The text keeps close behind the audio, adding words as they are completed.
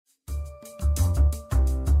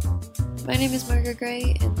My name is Margaret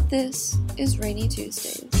Gray, and this is Rainy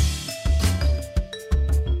Tuesdays.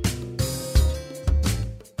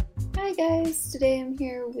 Hi guys, today I'm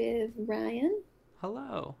here with Ryan.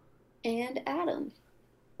 Hello. And Adam.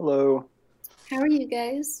 Hello. How are you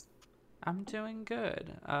guys? I'm doing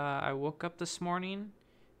good. I woke up this morning,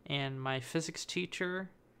 and my physics teacher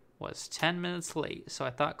was 10 minutes late, so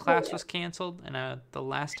I thought class was canceled, and the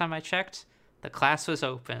last time I checked, the class was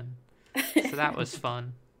open. So that was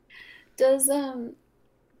fun.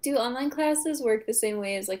 Do online classes work the same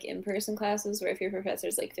way as like in-person classes, where if your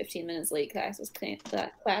professor's like 15 minutes late, class is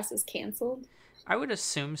canceled? I would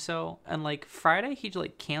assume so. And like Friday, he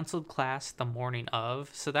like canceled class the morning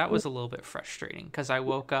of, so that was a little bit frustrating because I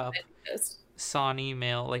woke up, saw an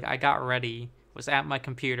email, like I got ready, was at my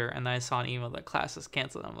computer, and then I saw an email that class is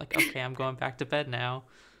canceled. I'm like, okay, I'm going back to bed now.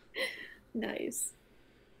 Nice.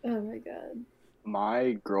 Oh my god.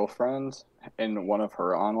 My girlfriend, in one of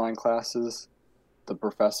her online classes, the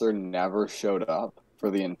professor never showed up for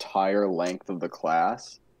the entire length of the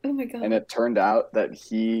class. Oh my god. And it turned out that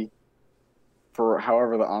for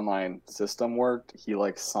however the online system worked, he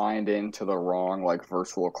like signed into the wrong like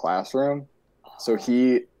virtual classroom. So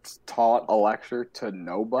he taught a lecture to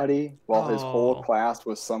nobody while his whole class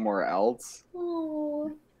was somewhere else.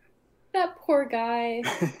 Oh, that poor guy.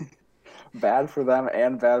 Bad for them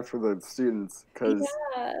and bad for the students because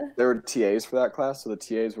there were TAs for that class, so the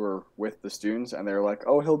TAs were with the students, and they were like,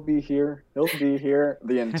 "Oh, he'll be here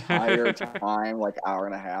the entire time, like hour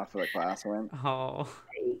and a half of the class went." Oh,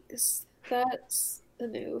 that's a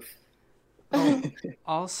noof. Oh,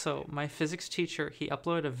 also, my physics teacher, he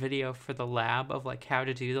uploaded a video for the lab of like how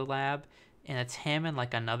to do the lab, and it's him and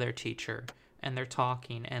like another teacher, and they're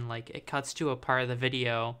talking, and like it cuts to a part of the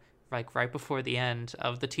video like right before the end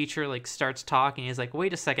of the teacher like starts talking. He's like,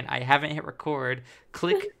 wait a second, I haven't hit record.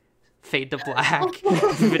 Click, fade to black.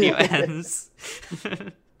 Video ends.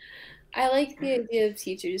 I like the idea of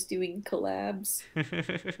teachers doing collabs.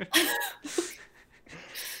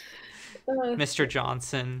 Mr.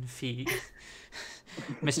 Johnson feat.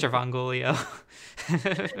 Mr. Vongolio.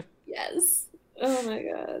 Yes. Oh my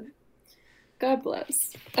god. God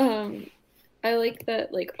bless. I like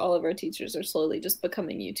that like all of our teachers are slowly just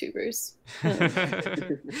becoming YouTubers.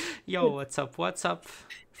 Yo, what's up? What's up?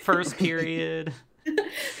 First period.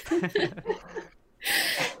 If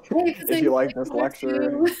you like this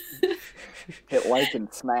lecture, hit like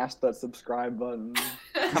and smash that subscribe button.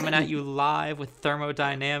 Coming at you live with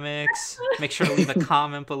thermodynamics. Make sure to leave a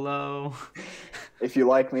comment below. If you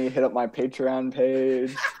like me, hit up my Patreon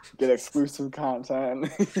page. Get exclusive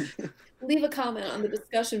content. Leave a comment on the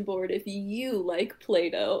discussion board if you like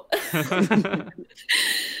Play-Doh. Oh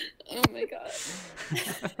my god.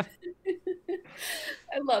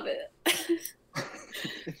 I love it.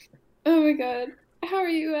 Oh my god. How are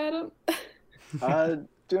you, Adam?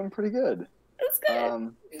 Doing pretty good. That's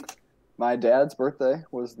good. My dad's birthday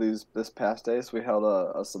was this past day, so we held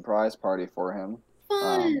a surprise party for him.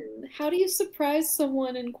 Fun. How do you surprise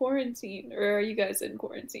someone in quarantine? Or are you guys in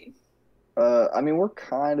quarantine? I mean, we're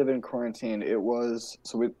kind of in quarantine. It was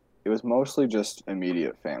mostly just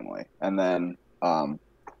immediate family, and then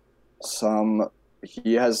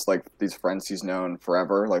he has like these friends he's known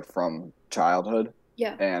forever, like from childhood.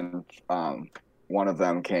 Yeah. And one of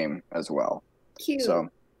them came as well. Cute. So,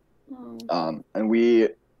 and we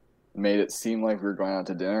made it seem like we were going out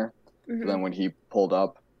to dinner. Mm-hmm. Then when he pulled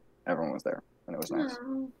up, everyone was there, and it was nice.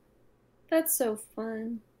 Oh, that's so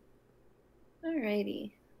fun.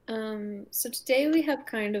 Alrighty. So today we have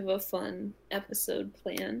kind of a fun episode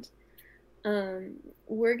planned.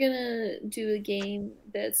 We're gonna do a game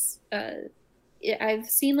that's I've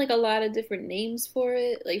seen like a lot of different names for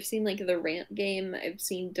it. Like, I've seen like the rant game. I've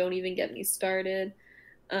seen Don't Even Get Me Started.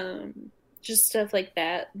 Just stuff like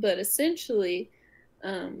that. But essentially,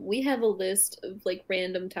 we have a list of like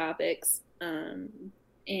random topics, and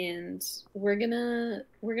we're gonna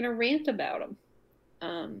rant about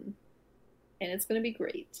them. And it's gonna be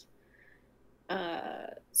great.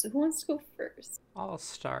 So who wants to go first? I'll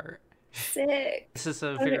start. Sick. This is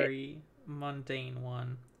a very mundane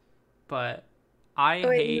one, but I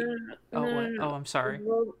hate. No. Oh, I'm sorry.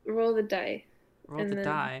 Roll the die. Roll the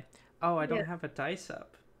die. Oh, I don't have a dice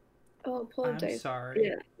up. Oh, pull a dice. I'm sorry.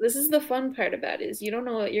 Yeah, this is the fun part about it, is you don't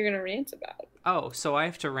know what you're gonna rant about. Oh, so I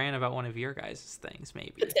have to rant about one of your guys' things,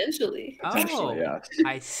 maybe. Potentially. Oh, yeah.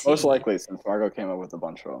 I see. Most likely, since Margot came up with a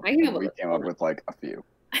bunch of them, we came up with like a few.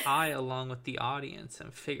 I, along with the audience,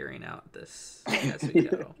 am figuring out this as we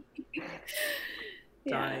go.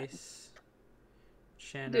 Dice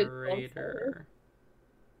generator.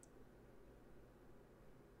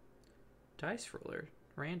 Dice roller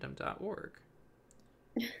random.org.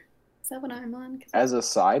 that what I'm on? As a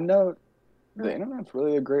side note, the What? internet's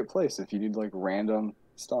really a great place if you need like random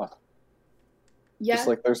stuff. Yeah, Just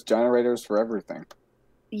like there's generators for everything.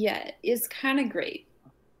 yeah, it's kind of great.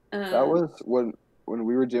 That was when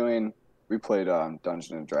we played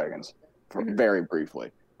Dungeons and Dragons for Mhm. very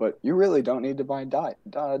briefly. But you really don't need to buy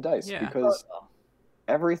dice Yeah. because Oh,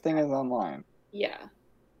 everything is online. yeah,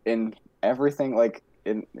 In everything like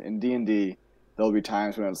in D&D, there'll be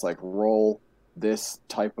times when it's like roll this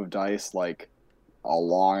type of dice like a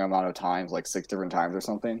long amount of times, like 6 different times or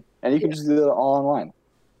something, and you can yeah. just do that all online.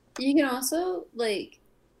 You can also like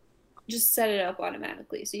just set it up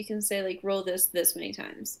automatically, so you can say like roll this many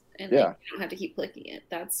times, and like Yeah, you don't have to keep clicking it.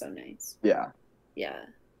 That's so nice. yeah. Yeah.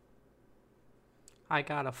 I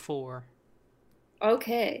got a 4.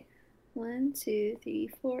 Okay. 1, 2, 3,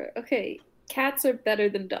 4. Okay. Cats are better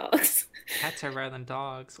than dogs. Cats are better than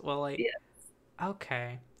dogs. Well, like, Yeah.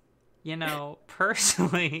 okay. You know,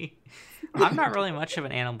 personally, I'm not really much of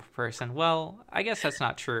an animal person. Well, I guess that's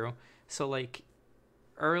not true. So, like,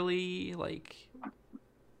 early, like,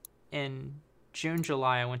 in June,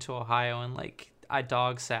 July, I went to Ohio and, like, I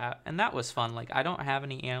dog sat, and that was fun. Like, I don't have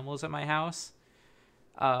any animals at my house.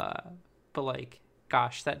 Uh, but, like,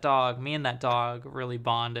 gosh, me and that dog really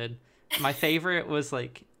bonded. My favorite was,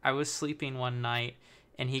 like, I was sleeping one night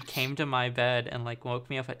and he came to my bed and like woke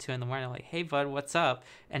me up at 2 in the morning. I'm like, hey bud, what's up?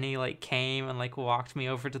 And he like came and like walked me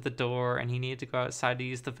over to the door, and he needed to go outside to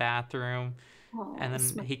use the bathroom. And Oh,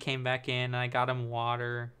 then he came back in and I got him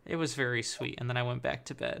water. It was very sweet. And then I went back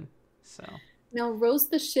to bed. So now roast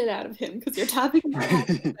the shit out of him because you're topping cats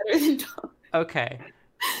are better than dogs. okay.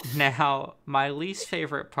 Now, my least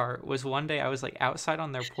favorite part was one day I was like outside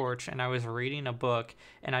on their porch and I was reading a book,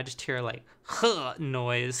 and I just hear like huh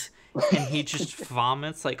noise, and he just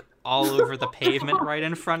vomits like all over the pavement right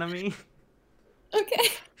in front of me. Okay.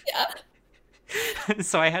 Yeah.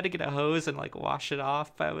 So I had to get a hose and like wash it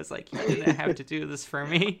off, but I was like, you didn't have to do this for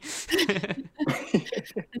me.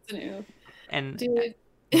 That's new. And Dude,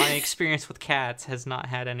 my experience with cats has not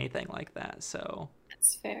had anything like that, so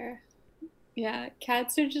that's fair. Yeah,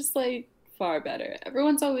 cats are just like far better.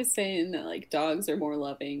 Everyone's always saying that like dogs are more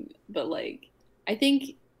loving, but like I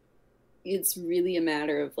think it's really a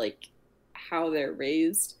matter of like how they're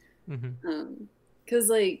raised. mhm. Because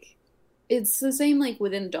like it's the same like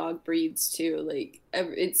within dog breeds too. Like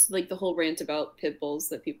it's like the whole rant about pit bulls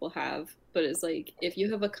that people have, but it's like if you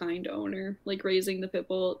have a kind owner like raising the pit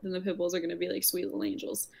bull, then the pit bulls are gonna be like sweet little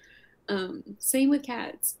angels. Same with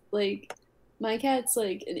cats. Like my cat's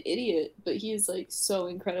like an idiot, but he's like so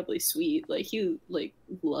incredibly sweet. Like he like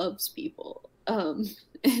loves people.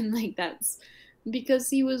 And like that's because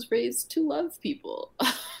he was raised to love people.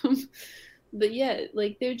 But yeah,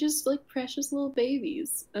 like they're just like precious little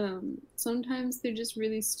babies. Sometimes they're just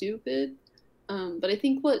really stupid. But I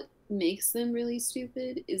think what makes them really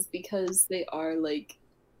stupid is because they are like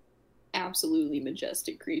absolutely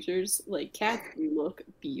majestic creatures. Like cats look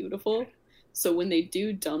beautiful. So when they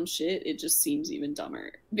do dumb shit, it just seems even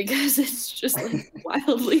dumber because it's just like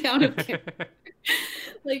wildly out of character.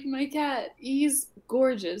 Like my cat, he's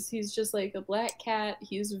gorgeous. He's just like a black cat.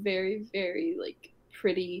 He's very, very like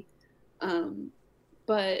pretty. Um,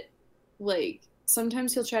 but like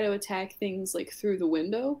sometimes he'll try to attack things like through the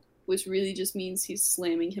window, which really just means he's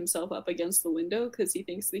slamming himself up against the window because he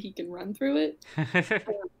thinks that he can run through it.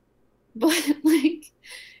 But like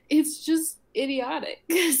it's just idiotic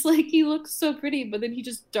because like he looks so pretty, but then he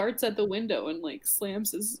just darts at the window and like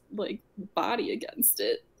slams his like body against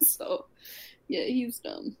it. So yeah, he's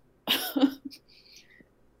dumb.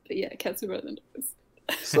 But yeah, cats are better than dogs.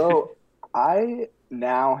 So I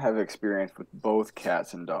now have experience with both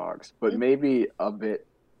cats and dogs, but maybe a bit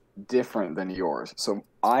different than yours. So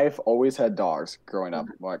I've always had dogs growing up,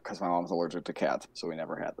 because my mom's allergic to cats, so we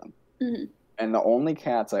never had them. Mhm. And the only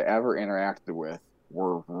cats I ever interacted with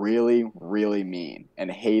were really, really mean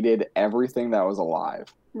and hated everything that was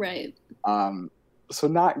alive. Right. So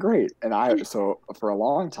not great. And so for a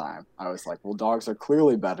long time, I was like, well, dogs are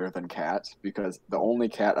clearly better than cats because the only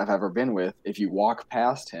cat I've ever been with, if you walk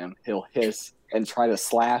past him, he'll hiss and try to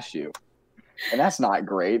slash you. And that's not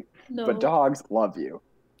great. No. But dogs love you.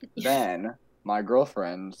 Then my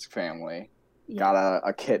girlfriend's family got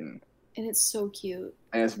a kitten. And it's so cute.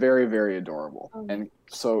 And it's very, very adorable. Oh. And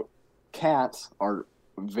so cats are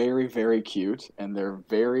very, very cute, and they're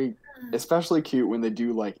very, especially cute when they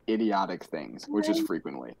do like idiotic things, which is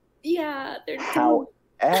frequently. Yeah, they're dumb.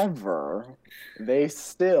 However, they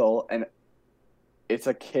still, and it's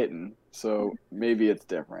a kitten, so maybe it's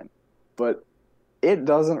different, but it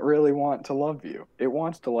doesn't really want to love you. It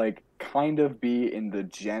wants to like kind of be in the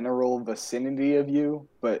general vicinity of you,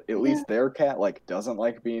 but at least their cat like doesn't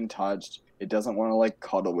like being touched. It doesn't want to like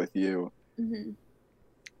cuddle with you. Mm-hmm.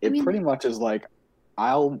 It pretty much is like,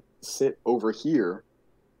 I'll sit over here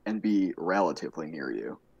and be relatively near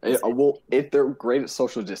you. They're great at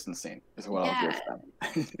social distancing, is what I'll give them.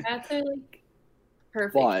 Cats are like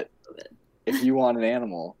perfect. But if you want an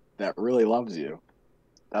animal that really loves you,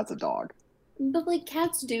 that's a dog. But like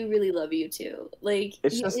cats do really love you too. Like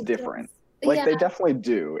it's just different. Like they definitely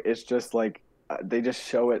do. It's just like they just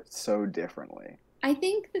show it so differently. I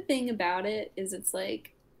think the thing about it is it's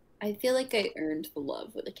like I feel like I earned the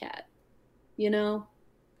love with a cat. You know?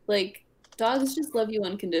 Like dogs just love you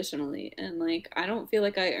unconditionally and like I don't feel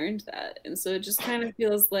like I earned that. And so it just kind of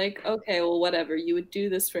feels like, okay, well whatever, you would do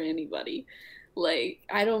this for anybody. Like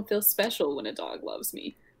I don't feel special when a dog loves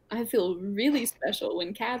me. I feel really special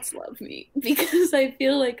when cats love me because I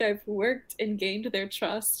feel like I've worked and gained their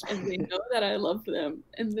trust and they know that I love them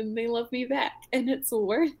and then they love me back and it's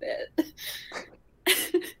worth it.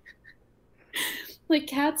 Like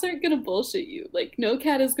cats aren't gonna bullshit you. Like no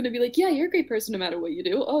cat is gonna be like, yeah, you're a great person no matter what you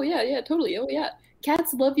do. Oh yeah, yeah, totally. Oh yeah.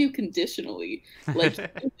 Cats love you conditionally. Like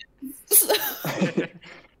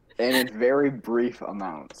and in very brief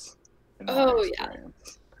amounts. Oh yeah.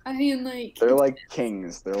 I mean, like they're like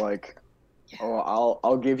kings. They're like, oh,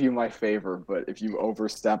 I'll give you my favor, but if you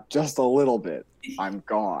overstep just a little bit, I'm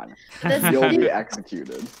gone. You'll be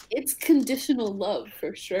executed. It's conditional love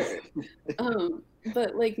for sure.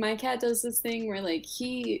 But like my cat does this thing where like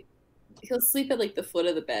he'll sleep at like the foot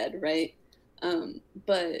of the bed, right?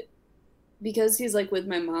 But because he's like with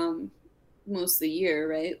my mom most of the year,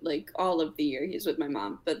 right? Like all of the year he's with my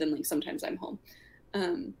mom, but then like sometimes I'm home.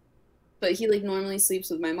 But he like normally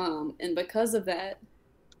sleeps with my mom, and because of that,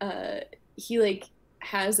 he like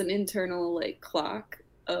has an internal like clock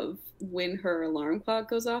of when her alarm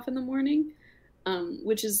clock goes off in the morning,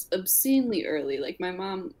 which is obscenely early. Like my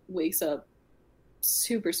mom wakes up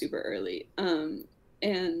super early, and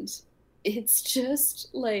it's just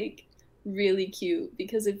like really cute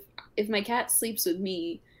because if my cat sleeps with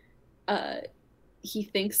me, he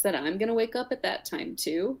thinks that I'm gonna wake up at that time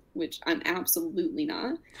too, which I'm absolutely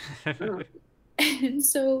not. And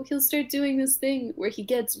so he'll start doing this thing where he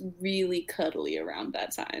gets really cuddly around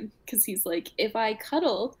that time because he's like, if I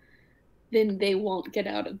cuddle, then they won't get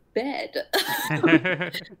out of bed.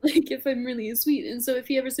 Like if I'm really sweet. And so if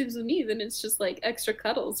he ever sleeps with me, then it's just like extra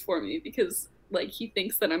cuddles for me because like he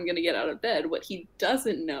thinks that I'm gonna get out of bed. What he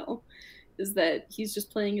doesn't know is that he's just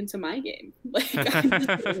playing into my game. Like I'm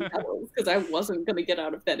just doing cuddles because I wasn't gonna get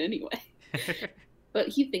out of bed anyway. But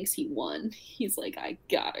he thinks he won. He's like, I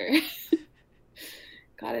got her.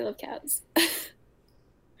 God, I love cats.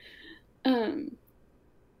 All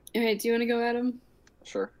right, do you want to go, Adam?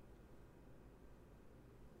 Sure.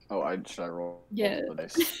 Oh, should I roll? Yeah. The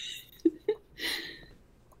dice?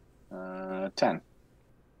 10.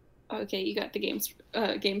 Okay, you got the game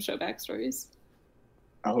show backstories.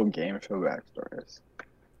 Oh, game show backstories.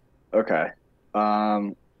 Okay.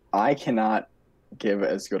 I cannot give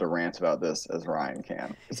as good a rant about this as Ryan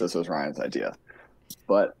can, because this was Ryan's idea.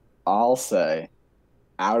 But I'll say,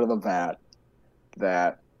 out of the bat,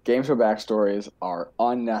 that game show backstories are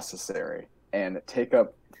unnecessary and take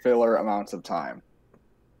up filler amounts of time.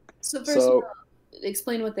 So first of all,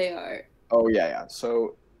 explain what they are. Oh, yeah.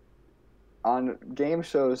 So on game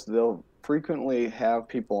shows, they'll frequently have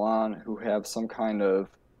people on who have some kind of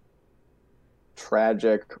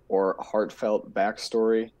tragic or heartfelt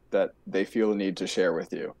backstory that they feel the need to share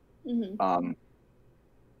with you. Mm-hmm.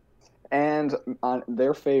 And on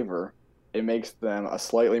their favor, it makes them a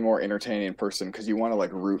slightly more entertaining person because you want to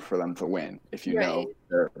like root for them to win if you know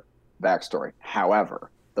their backstory.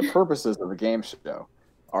 However, the purposes of the game show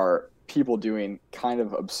are people doing kind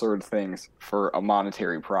of absurd things for a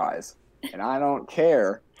monetary prize. And I don't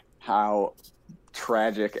care how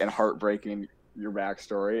tragic and heartbreaking your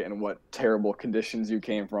backstory and what terrible conditions you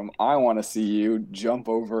came from. I want to see you jump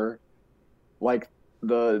over, like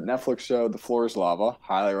the Netflix show The Floor is Lava,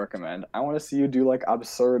 highly recommend. I want to see you do like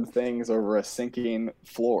absurd things over a sinking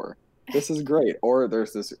floor. This is great. Or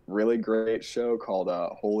there's this really great show called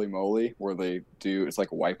Holy Moly where they do, it's like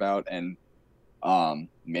Wipeout and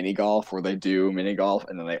mini golf, where they do mini golf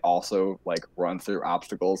and then they also like run through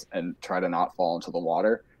obstacles and try to not fall into the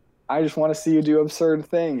water. I just want to see you do absurd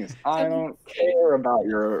things. I don't care about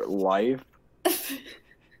your life.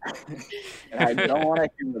 And I don't want to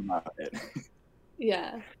hear about it.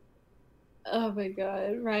 Yeah. Oh my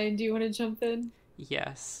god. Ryan, do you want to jump in?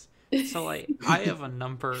 Yes. So like I have a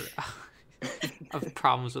number of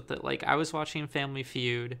problems with it. Like I was watching Family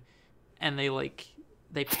Feud and they like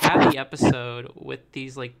they pad the episode with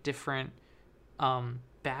these like different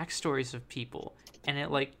backstories of people, and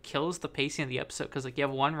it like kills the pacing of the episode because like you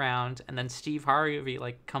have one round and then Steve Harvey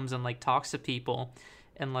like comes and like talks to people,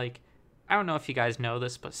 and like I don't know if you guys know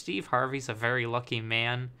this, but Steve Harvey's a very lucky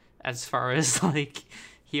man as far as like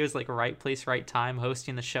he was like right place right time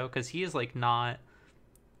hosting the show, because he is like not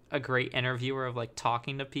a great interviewer of like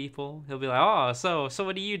talking to people. He'll be like, oh, so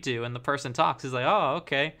what do you do? And the person talks, he's like, oh,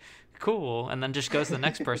 okay, cool, and then just goes to the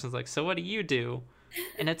next person's like, so what do you do?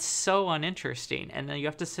 And it's so uninteresting, and then you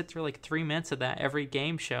have to sit through like 3 minutes of that every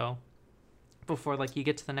game show before like you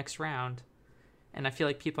get to the next round. And I feel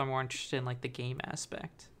like people are more interested in like the game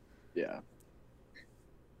aspect. Yeah.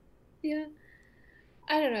 Yeah.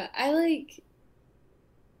 I don't know. I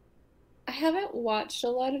haven't watched a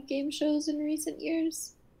lot of game shows in recent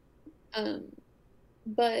years. Um,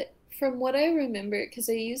 but from what I remember, because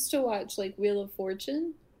I used to watch like Wheel of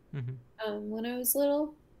Fortune when I was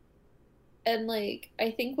little, and like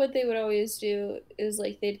I think what they would always do is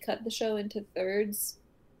like they'd cut the show into thirds,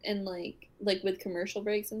 and like with commercial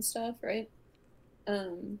breaks and stuff, right?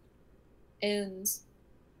 And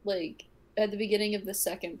like at the beginning of the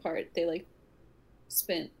second part, they like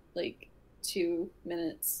spent like 2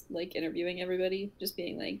 minutes like interviewing everybody, just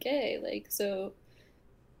being like, hey, like, so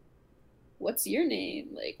what's your name,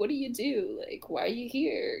 like, what do you do, like, why are you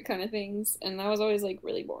here, kind of things. And that was always like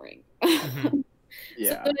really boring.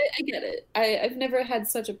 Yeah. So I get it. I've never had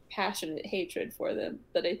such a passionate hatred for them,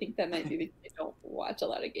 but I think that might be because I don't watch a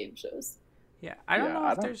lot of game shows. Yeah, I don't know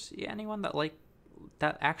if there's anyone that like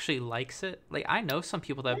that actually likes it. Like I know some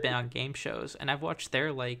people that have been on game shows, and I've watched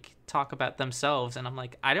their like talk about themselves, and I'm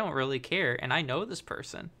like, I don't really care, and I know this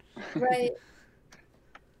person. Right.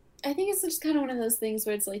 I think it's just kind of one of those things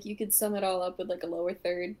where it's like you could sum it all up with like a lower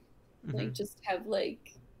third. Like just have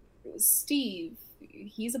like Steve,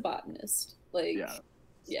 he's a botanist. Like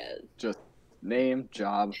yeah. Just name,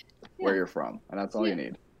 job, where you're from, and that's all you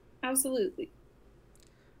need. Absolutely.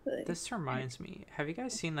 This reminds me, have you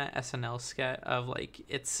guys seen that SNL sketch of like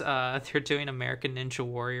it's they're doing American Ninja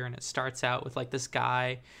Warrior, and it starts out with like this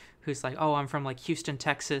guy who's like, oh, I'm from like Houston,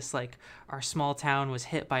 Texas, like our small town was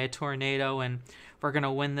hit by a tornado and we're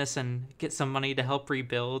gonna win this and get some money to help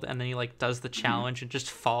rebuild, and then he like does the challenge and just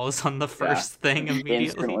falls on the first thing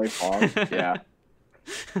immediately. Instantly falls. Yeah.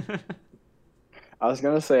 I was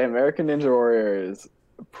gonna say American Ninja Warrior is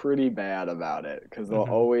pretty bad about it, because they'll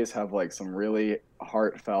always have like some really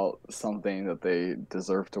heartfelt something that they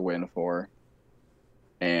deserve to win for,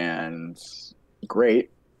 and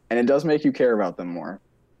great, and it does make you care about them more.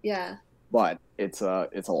 Yeah, but it's a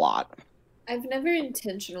lot. I've never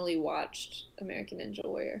intentionally watched American Ninja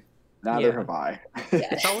Warrior. Neither have I. Yeah.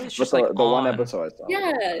 It's always just like the one episode I saw.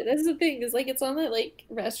 Yeah, that's the thing. Is like it's on at like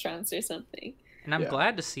restaurants or something. And I'm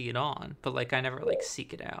glad to see it on, but like I never like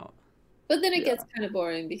seek it out. But then it gets kind of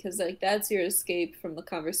boring, because like that's your escape from the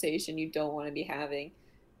conversation you don't want to be having,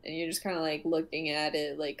 and you're just kind of like looking at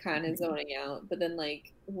it, like kind of zoning out. But then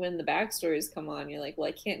like when the backstories come on, you're like, well,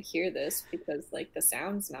 I can't hear this because like the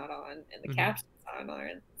sound's not on and the captions aren't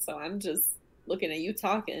on, so I'm just looking at you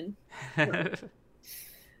talking.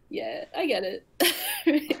 Yeah, I get it.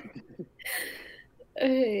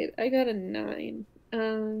 Alright, I got a 9.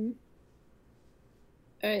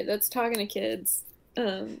 Alright, that's talking to kids.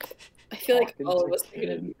 I feel like all of us are going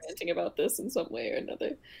to be ranting about this in some way or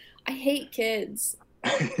another. I hate kids.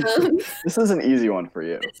 This is an easy one for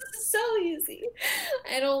you. This is so easy.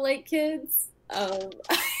 I don't like kids. I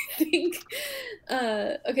think,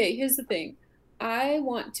 okay, here's the thing. I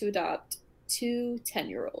want to adopt 2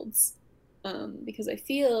 10-year-olds, because I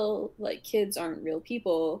feel like kids aren't real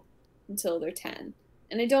people until they're 10.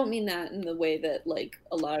 And I don't mean that in the way that like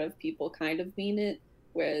a lot of people kind of mean it,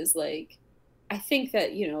 whereas like I think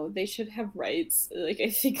that, you know, they should have rights. Like, I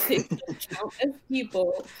think they should count as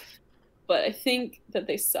people, but I think that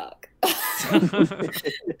they suck. And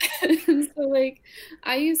so, like,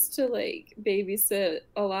 I used to, like, babysit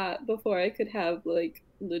a lot before I could have, like,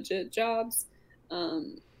 legit jobs.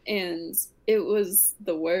 And it was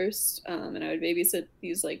the worst. And I would babysit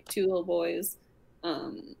these, like, 2 little boys.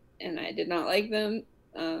 And I did not like them.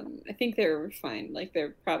 I think they were fine. Like,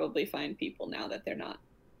 they're probably fine people now that they're not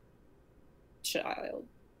child.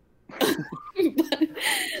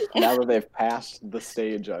 Now that they've passed the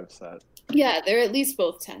stage I've set. Yeah, they're at least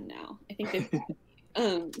both 10 now. I think they've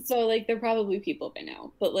so like they're probably people by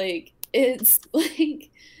now. But like it's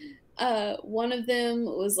like one of them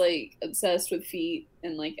was like obsessed with feet,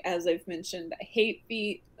 and like as I've mentioned, I hate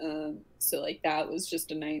feet. So like that was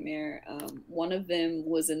just a nightmare. One of them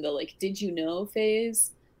was in the like did you know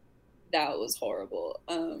phase. That was horrible.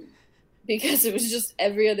 because it was just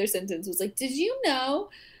every other sentence was like, "Did you know?"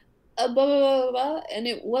 Blah blah blah blah, blah. And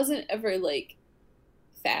it wasn't ever like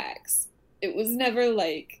facts. It was never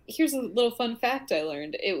like, "Here's a little fun fact I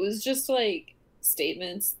learned." It was just like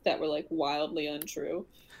statements that were like wildly untrue.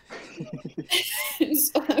 And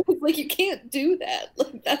so I was like, "You can't do that.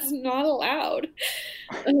 Like, that's not allowed."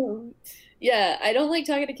 Um, yeah, I don't like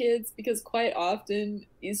talking to kids because quite often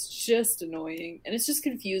it's just annoying and it's just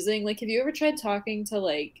confusing. Like, have you ever tried talking to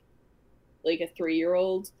like a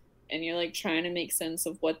 3-year-old and you're like trying to make sense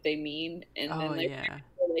of what they mean, and Oh then they're yeah.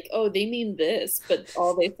 like, "Oh, they mean this," but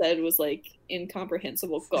all they said was like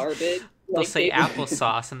incomprehensible garbage. They'll Like say they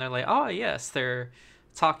applesauce, and they're like, "Oh yes, they're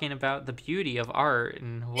talking about the beauty of art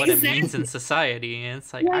and what it means in exactly. society." And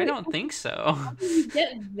it's like, I Right. don't think How so. do you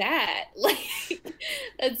get that? Like,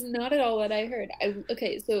 that's not at all what I heard.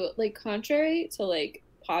 Okay, so like contrary to like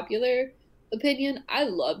popular opinion, I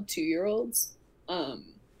love 2-year-olds.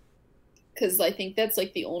 Because I think that's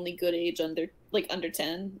like the only good age under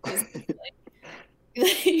 10 is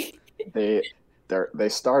like, they they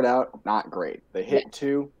start out not great. They yeah, hit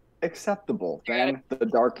 2, acceptable. yeah, Then the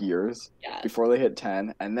dark years yeah, before they hit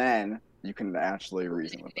 10, and then you can actually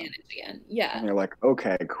reason with them. advantage again. Yeah, And you're like,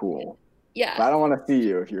 okay, cool. yeah. But I don't want to see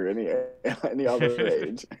you if you're any other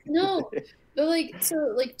age. No, but like, so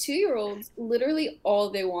like 2-year-olds, literally all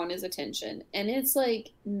they want is attention, and it's like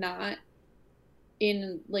not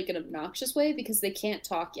in like an obnoxious way because they can't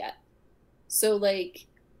talk yet. So like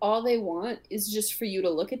all they want is just for you to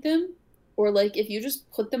look at them, or like if you just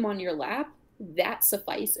put them on your lap, that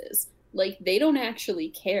suffices. Like they don't actually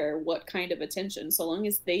care what kind of attention so long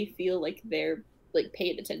as they feel like they're like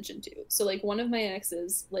paid attention to. So like one of my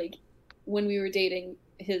exes, like when we were dating,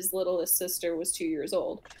 his littlest sister was 2 years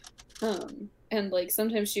old. And like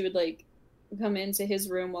sometimes she would like come into his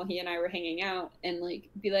room while he and I were hanging out and like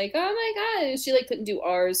be like, "Oh my god." And she like couldn't do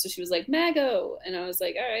R's, so she was like, "Mago." And I was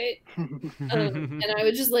like, "All right." And I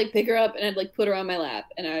would just like pick her up and I'd like put her on my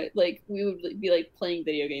lap, and I like we would like, be like playing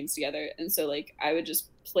video games together, and so like I would just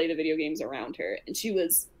play the video games around her, and she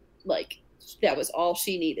was like, that was all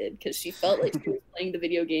she needed because she felt like she was playing the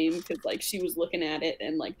video game because like she was looking at it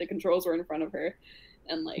and like the controls were in front of her,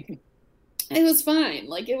 and like it was fine,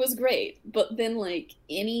 like it was great. But then like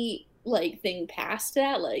any like thing past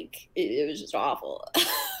that, like it was just awful.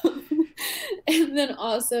 And then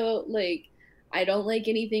also like I don't like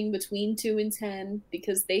anything between 2 and 10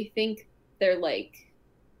 because they think they're like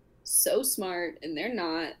so smart and they're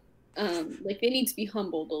not. Like they need to be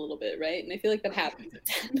humbled a little bit, right? And I feel like that happens at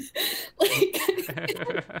 10. Like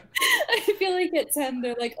I feel like at 10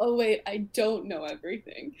 they're like, "Oh wait, I don't know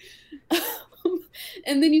everything."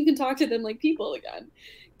 And then you can talk to them like people again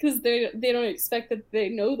because they don't expect that they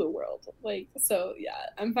know the world. Like, so yeah,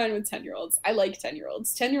 I'm fine with 10-year-olds. I like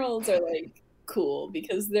 10-year-olds. 10-year-olds are like cool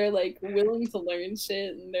because they're like willing to learn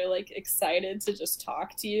shit and they're like excited to just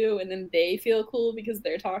talk to you, and then they feel cool because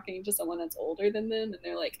they're talking to someone that's older than them, and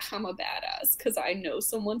they're like, "I'm a badass because I know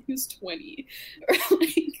someone who's 20," or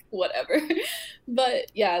like whatever.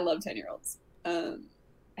 But yeah, I love 10-year-olds. I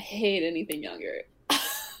hate anything younger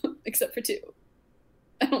except for 2.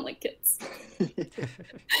 I don't like kids.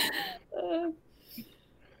 How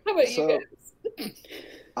about you So guys?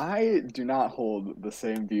 I do not hold the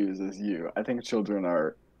same views as you. I think children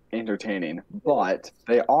are entertaining, but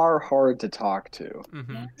they are hard to talk to.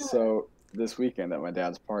 Hmm. So this weekend at my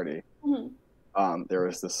dad's party, Mhm. there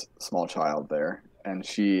was this small child there, and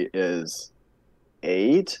she is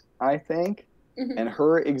 8, I think, Mhm. and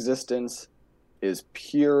her existence is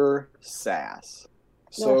pure sass.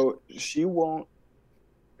 So she won't.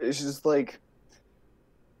 It's just like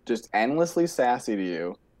just endlessly sassy to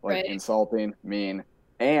you, like Right. insulting, mean,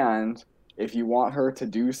 and if you want her to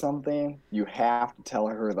do something, you have to tell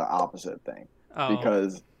her the opposite thing Oh.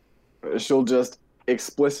 because she'll just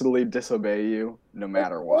explicitly disobey you no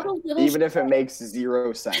matter what, Little even if it makes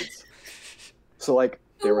 0 sense. So like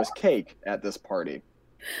there was cake at this party,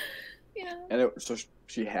 Yeah. and so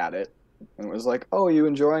she had it, and it was like, "Oh, you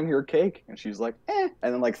enjoying your cake?" And she's like, "Eh,"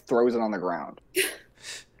 and then like throws it on the ground.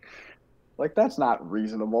 Like that's not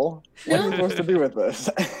reasonable. What are you No, supposed to do with this?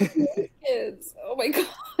 kids. Oh my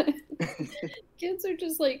god. Kids are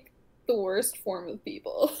just like the worst form of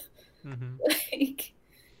people. Hmm. Like,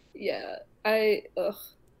 yeah, I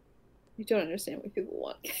don't understand why people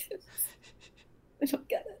want kids. I don't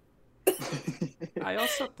get it. I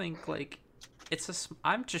also think like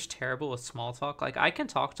I'm just terrible with small talk. Like I can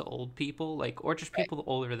talk to old people, like or just Right. people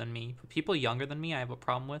older than me. But people younger than me, I have a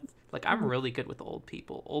problem with. Like I'm Mhm. really good with old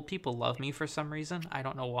people. Old people love me for some reason. I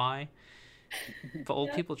don't know why, but old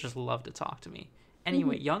Yeah. people just love to talk to me.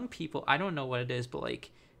 Anyway, Mhm. young people, I don't know what it is, but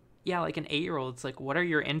like Yeah, like an 8-year-old, it's like, what are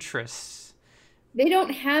your interests? They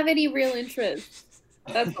don't have any real interest.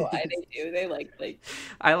 That's why they do. They like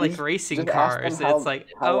I like Just racing just ask them cars. It's like,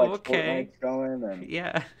 how oh, like okay. Fortnite's going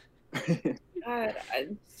Yeah. God, I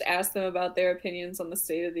just ask them about their opinions on the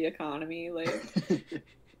state of the economy. Like,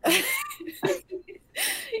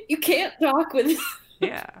 you can't talk with.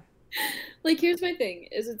 Yeah. Like, here's my thing: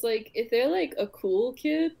 is it's like if they're like a cool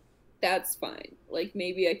kid, that's fine. Like,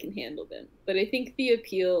 maybe I can handle them. But I think the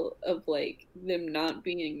appeal of like them not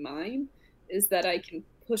being mine is that I can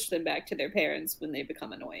push them back to their parents when they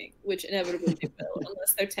become annoying, which inevitably they will,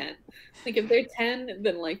 unless they're 10. Like, if they're 10,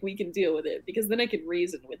 then like we can deal with it because then I can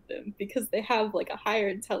reason with them because they have like a higher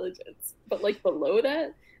intelligence. But like below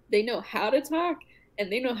that, they know how to talk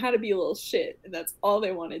and they know how to be a little shit, and that's all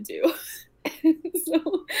they want to do.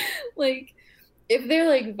 So, like, if they're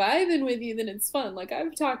like vibing with you, then it's fun. Like,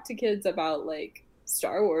 I've talked to kids about like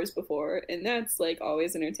Star Wars before, and that's like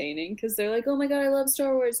always entertaining because they're like, "Oh my god, I love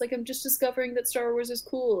Star Wars! Like, I'm just discovering that Star Wars is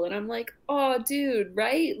cool," and I'm like, "Oh, dude,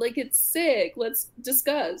 right? Like, it's sick. Let's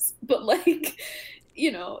discuss." But like,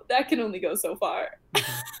 that can only go so far.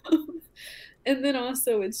 And then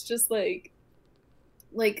also, it's just like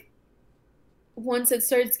once it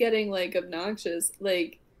starts getting like obnoxious,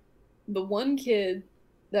 like the one kid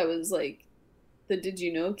that was like the did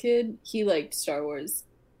you know kid, he liked Star Wars,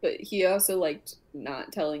 but he also liked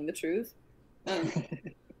not telling the truth. Um,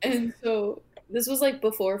 and so this was like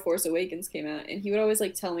before Force Awakens came out, and he would always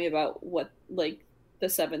like tell me about what like the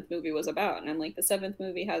seventh movie was about. And I'm like, the seventh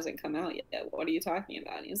movie hasn't come out yet. What are you talking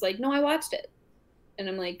about? And he's like, no, I watched it. And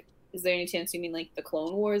I'm like, is there any chance you mean like the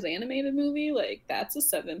Clone Wars animated movie? Like, that's a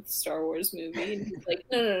seventh Star Wars movie. And he's like,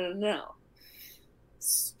 no.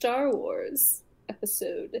 Star Wars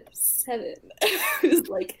Episode 7 is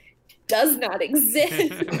like, does not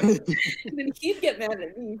exist. And then he'd get mad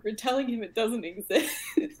at me for telling him it doesn't exist.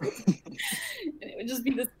 And it would just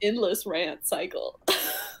be this endless rant cycle.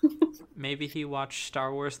 Maybe he watched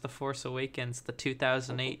Star Wars The Force Awakens, the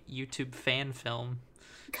 2008 YouTube fan film.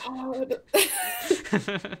 God.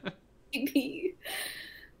 Maybe.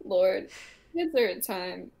 Lord. Kids are a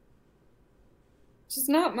time. Just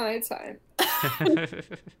not my time.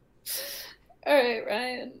 Alright,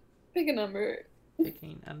 Ryan. Pick a number.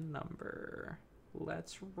 Picking a number.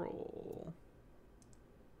 Let's roll.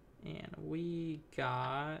 And we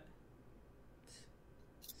got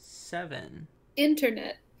 7.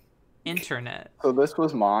 Internet. So this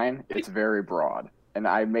was mine. It's very broad. And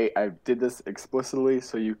I did this explicitly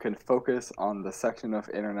so you can focus on the section of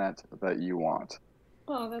internet that you want.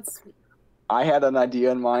 Oh, that's sweet. I had an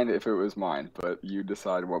idea in mind if it was mine, but you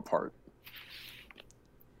decide what part.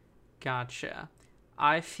 Gotcha.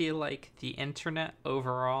 I feel like the internet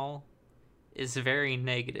overall is very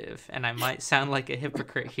negative, and I might sound like a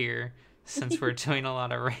hypocrite here since we're doing a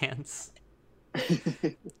lot of rants.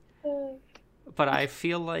 But I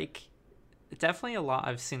feel like definitely a lot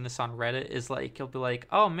I've seen this on Reddit is like you'll be like,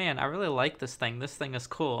 oh man, I really like this thing is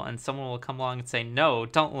cool, and someone will come along and say, no,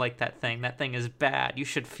 don't like that thing is bad, you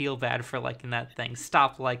should feel bad for liking that thing,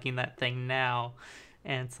 stop liking that thing now.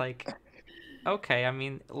 And it's like, okay, I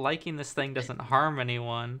mean, liking this thing doesn't harm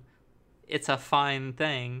anyone, it's a fine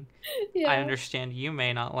thing. Yeah. I understand you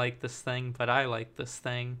may not like this thing, but I like this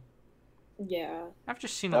thing. Yeah. I've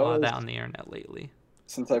just seen a lot of that on the internet lately.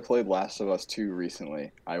 Since I played Last of Us 2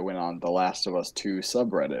 recently, I went on the Last of Us 2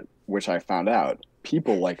 subreddit, which I found out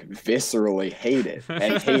people like viscerally hate it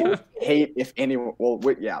and hate if anyone. Well,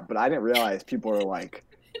 yeah, but I didn't realize people were like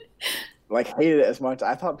hated it as much.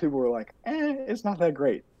 I thought people were like, it's not that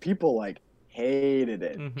great. People like hated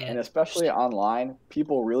it, and especially online,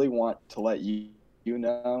 people really want to let you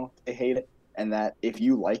know they hate it, and that if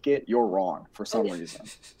you like it, you're wrong for some reason.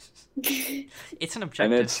 It's an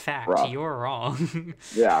objective fact. Rough. You're wrong.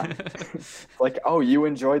 Yeah. Like, oh, you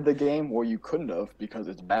enjoyed the game? Well, you couldn't have because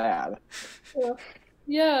it's bad.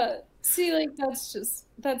 Yeah. See, like, that's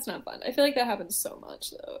not fun. I feel like that happens so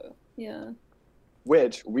much, though. Yeah.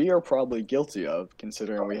 Which we are probably guilty of,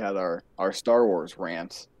 considering we had our Star Wars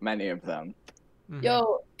rants, many of them. Mm-hmm.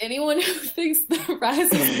 Yo, anyone who thinks the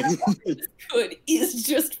Rise of Skywalker is good is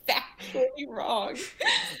just factually wrong.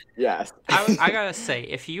 Yes. I gotta say,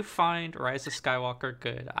 if you find Rise of Skywalker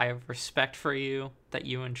good, I have respect for you that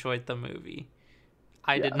you enjoyed the movie.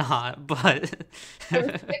 I did not, but... I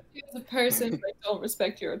respect you as a person, but I don't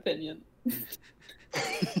respect your opinion. That's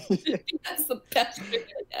the best you're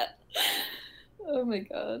gonna get. Oh my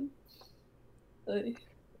god.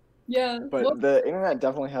 Yeah. But the internet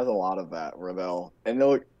definitely has a lot of that where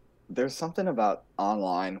there's something about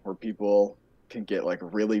online where people can get like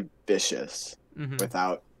really vicious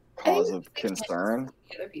without cause of concern.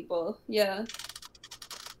 Other people, yeah.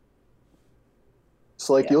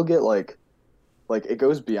 So like Yeah. you'll get like it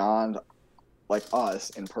goes beyond like us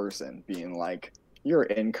in person being like you're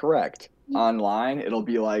incorrect. Online, it'll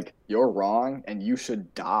be like you're wrong and you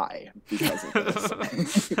should die because of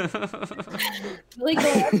this. Like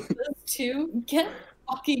the last of those two get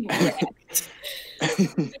fucking wrecked. It's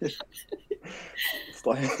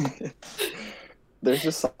like there's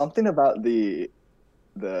just something about the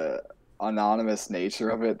anonymous nature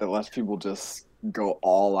of it that lets people just go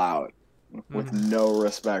all out with no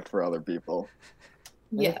respect for other people.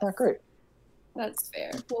 And Yeah, it's not great. that's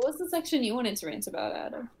fair. What was the section you wanted to rant about,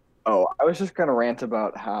 Adam? Oh, I was just gonna rant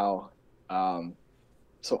about how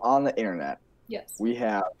so on the internet Yes. we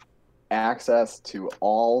have access to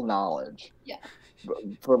all knowledge. Yeah.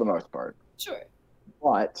 For the most part. Sure.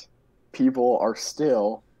 But people are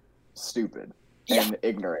still stupid and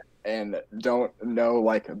ignorant and don't know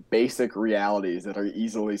like basic realities that are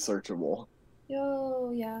easily searchable.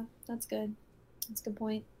 Yo, yeah, that's good. That's a good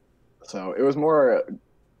point. So it was more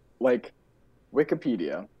like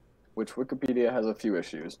Wikipedia, which Wikipedia has a few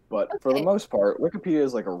issues, but for the most part, Wikipedia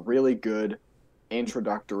is like a really good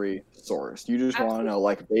introductory source. You just want to know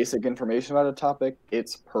like basic information about a topic,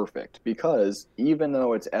 it's perfect because even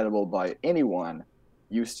though it's editable by anyone,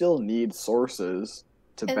 you still need sources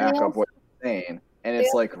to back up what you're saying, and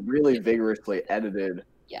it's like really vigorously edited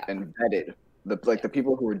and vetted. The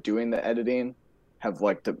people who are doing the editing have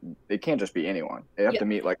like they can't just be anyone. They have to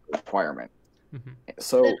meet like a requirement. Mm-hmm.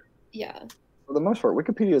 So yeah, for the most part,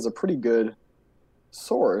 Wikipedia is a pretty good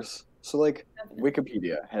source. So like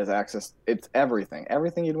Wikipedia has access, it's everything.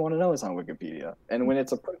 Everything you'd want to know is on Wikipedia. And when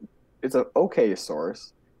it's a okay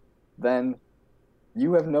source, then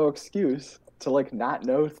you have no excuse to like not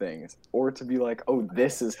know things or to be like, oh,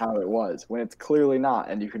 this is how it was, when it's clearly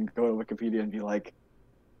not, and you can go to Wikipedia and be like,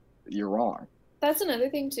 you're wrong. That's another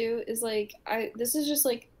thing too, is like this is just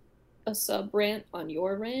like a sub rant on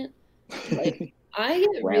your rant. Like I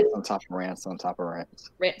get rants on top of rants on top of rants.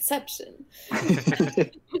 Rantception.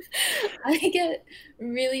 I get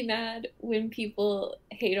really mad when people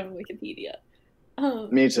hate on Wikipedia.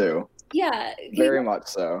 Me too. Yeah. Very much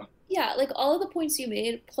so. Yeah, like all of the points you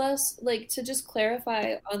made, plus like to just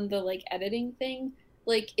clarify on the like editing thing,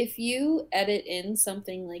 like if you edit in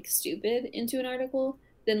something like stupid into an article,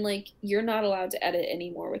 then like you're not allowed to edit any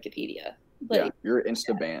more Wikipedia. Like, yeah, you're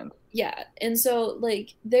insta banned. Yeah, and so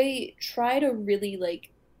like they try to really like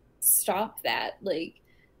stop that. Like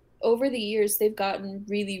over the years, they've gotten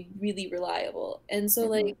really, really reliable, and so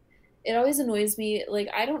like it always annoys me. Like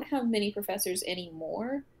I don't have many professors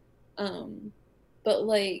anymore, but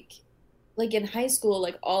like in high school,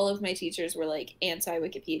 like all of my teachers were like anti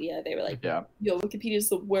Wikipedia. They were like, "Yo, Wikipedia's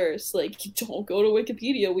the worst. Like, don't go to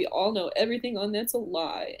Wikipedia. We all know everything on that's a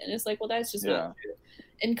lie." And it's like, well, that's just not true.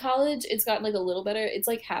 In college, it's gotten like a little better. It's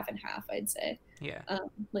like half and half, I'd say. Yeah.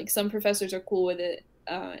 Like some professors are cool with it,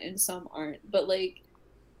 and some aren't. But like,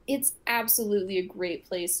 it's absolutely a great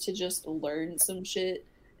place to just learn some shit.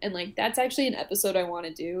 And like that's actually an episode I want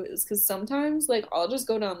to do, is because sometimes like I'll just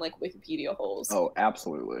go down like Wikipedia holes. Oh,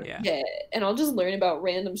 absolutely. Yeah, and I'll just learn about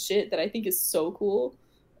random shit that I think is so cool.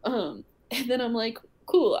 And then I'm like,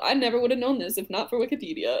 cool, I never would have known this if not for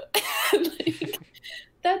Wikipedia. Like,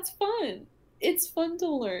 that's fun. It's fun to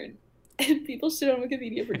learn. And people shit on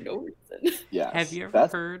Wikipedia for no reason. Yeah. Have you ever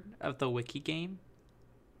heard of the Wiki game?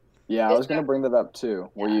 Yeah, I was going to bring that up too,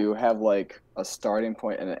 where you have like a starting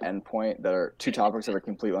point and an end point that are two topics that are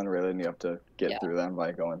completely unrelated, and you have to get through them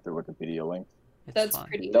by going through Wikipedia links. That's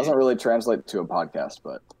pretty It doesn't really translate to a podcast,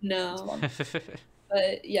 but no. It's fun.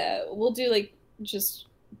 But yeah, we'll do like just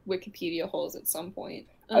Wikipedia holes at some point.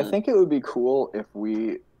 I think it would be cool if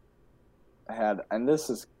we had, and this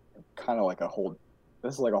is kind of like a whole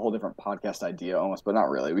different podcast idea almost, but not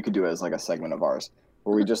really. We could do it as like a segment of ours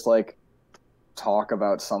where we just like talk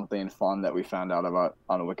about something fun that we found out about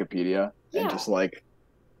on Wikipedia and just like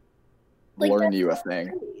learn you a thing.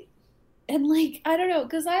 Great. And like I don't know,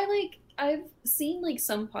 because I've seen like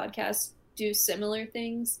some podcasts do similar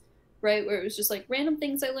things, right? Where it was just like random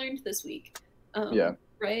things I learned this week.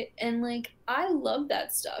 Right. And like I love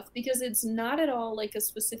that stuff because it's not at all like a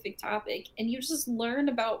specific topic, and you just learn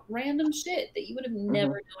about random shit that you would have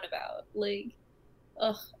never known about. Like,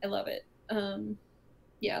 I love it.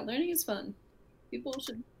 Yeah, learning is fun. People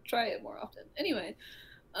should try it more often. Anyway,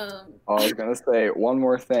 I was gonna say one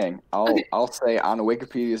more thing. I'll say on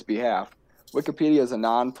Wikipedia's behalf, Wikipedia is a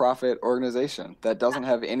non-profit organization that doesn't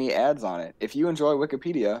have any ads on it. If you enjoy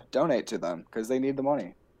Wikipedia, donate to them because they need the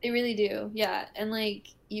money. They really do, yeah. And like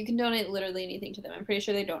you can donate literally anything to them. I'm pretty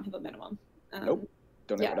sure they don't have a minimum. Nope.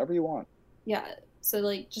 Donate whatever you want. Yeah. So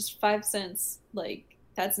like just 5 cents, like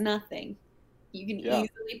that's nothing. You can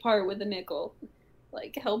easily part with a nickel.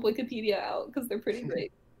 Like, help Wikipedia out because they're pretty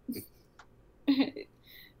great.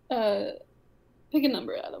 Alright. Pick a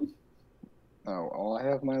number, Adam. Oh, well, I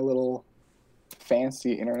have my little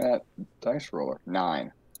fancy internet dice roller.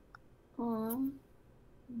 9. Aw.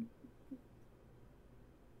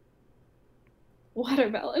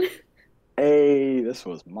 Watermelon. Hey, this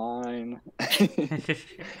was mine.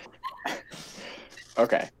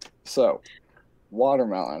 Okay, so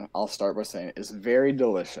watermelon, I'll start by saying, is very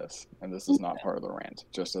delicious. And this is not part of the rant,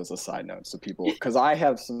 just as a side note. So people, because I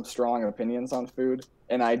have some strong opinions on food,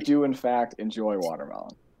 and I do, in fact, enjoy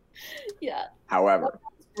watermelon. Yeah. However,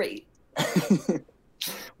 Great.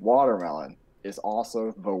 watermelon is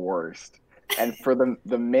also the worst. And for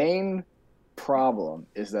the main problem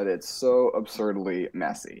is that it's so absurdly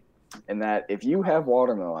messy. And that if you have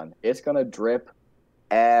watermelon, it's going to drip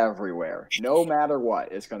everywhere. No matter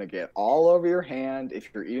what, it's going to get all over your hand. If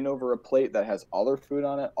you're eating over a plate that has other food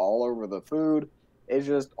on it, all over the food. It's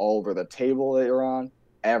just all over the table that you're on,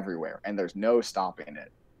 everywhere. And there's no stopping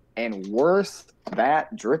it. And worse,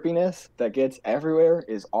 that drippiness that gets everywhere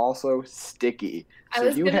is also sticky. So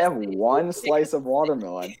if you have one slice of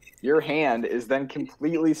watermelon, your hand is then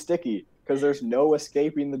completely sticky because there's no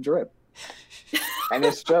escaping the drip. And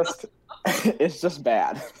it's just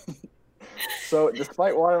bad. So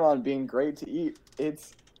despite watermelon being great to eat,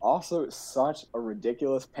 it's also such a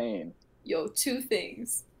ridiculous pain. Yo, 2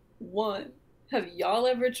 things. 1, have y'all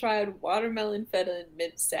ever tried watermelon feta and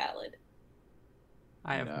mint salad?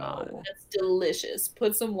 I have not. That's delicious.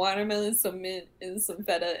 Put some watermelon, some mint, and some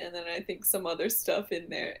feta, and then I think some other stuff in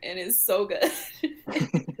there, and it's so good.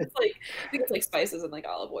 It's like, I think it's like spices and like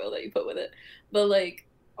olive oil that you put with it. But like,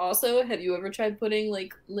 also, have you ever tried putting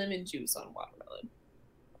like lemon juice on watermelon?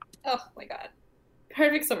 Oh my god,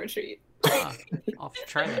 perfect summer treat. I'll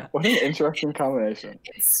try that. What an interesting combination.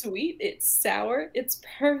 It's sweet, it's sour, it's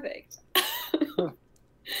perfect.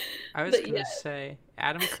 I was going to say,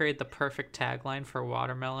 Adam created the perfect tagline for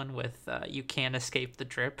watermelon with you can't escape the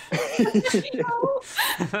drip.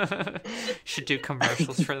 Should do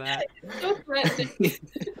commercials for that. So threatening.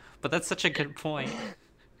 But that's such a good point.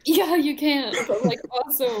 Yeah, you can, but like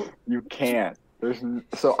also You can't.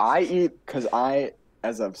 So I eat, because I,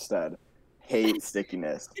 as I've said, hate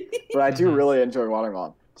stickiness. But I do really enjoy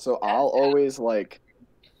watermelon. So I'll always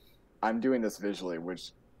I'm doing this visually,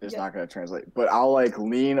 which is not going to translate, but I'll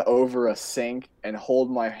lean over a sink and hold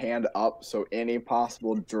my hand up so any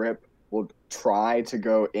possible drip will try to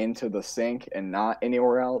go into the sink and not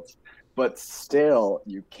anywhere else. But still,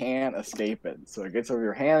 you can't escape it. So it gets over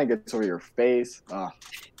your hand, it gets over your face.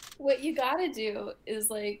 What you gotta do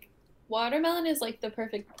is watermelon is the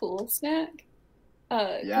perfect pool snack.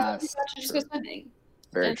 Yes. Just go swimming.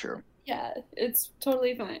 Very true. Yeah, it's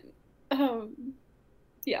totally fine.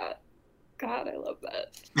 Yeah. God, I love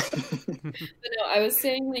that. But no, I was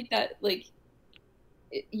saying that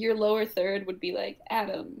your lower third would be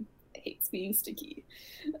Adam hates being sticky.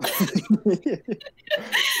 I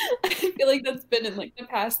feel like that's been in the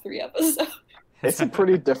past 3 episodes. It's a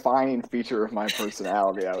pretty defining feature of my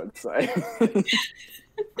personality, I would say.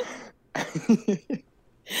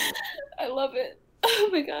 I love it. Oh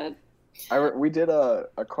my god. We did a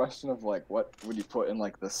question of what would you put in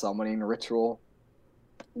the summoning ritual?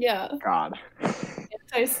 Yeah. God.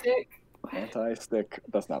 Anti-stick. Anti-stick,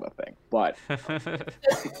 that's not a thing. But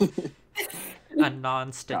a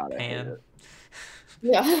non-stick pan.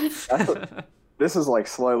 Yeah. This is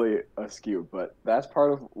slightly askew, but that's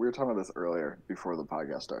part of, we were talking about this earlier before the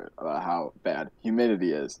podcast started, about how bad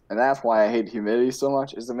humidity is. And that's why I hate humidity so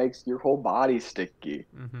much, is it makes your whole body sticky.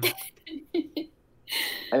 Mm-hmm.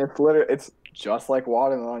 And it's just like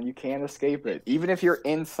watermelon, you can't escape it. Even if you're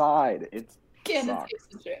inside, it's Can't escape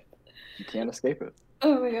the drip. You can't escape it.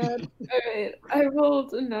 Oh my god. Alright. I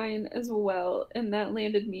rolled a 9 as well, and that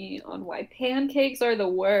landed me on why pancakes are the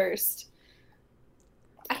worst.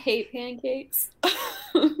 I hate pancakes.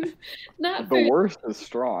 Not the worst is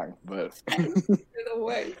strong, but they're the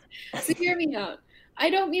worst. So hear me out. I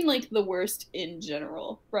don't mean the worst in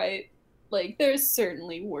general, right? There's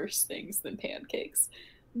certainly worse things than pancakes.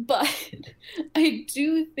 But I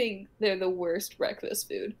do think they're the worst breakfast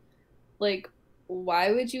food.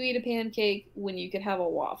 Why would you eat a pancake when you could have a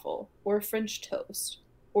waffle or French toast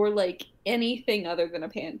or anything other than a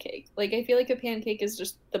pancake? I feel like a pancake is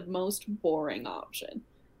just the most boring option.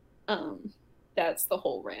 That's the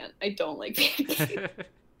whole rant. I don't like pancakes.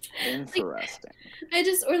 Interesting.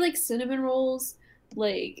 Or cinnamon rolls.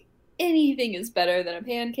 Anything is better than a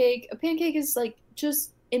pancake. A pancake is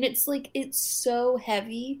and it's so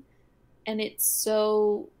heavy and it's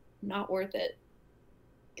so not worth it.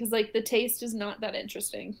 Because the taste is not that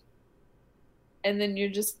interesting. and then you're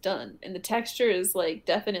just done. And the texture is like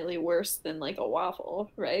definitely worse than like a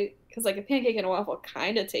waffle, right? Because like a pancake and a waffle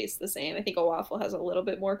kind of taste the same. I think a waffle has a little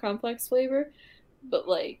bit more complex flavor, but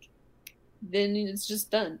like then it's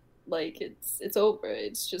just done. Like it's over.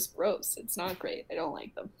 It's just gross. It's not great. I don't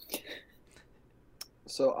like them.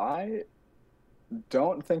 So I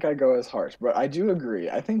don't think I go as harsh, but I do agree.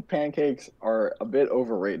 I think pancakes are a bit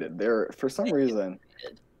overrated. They're, for some reason,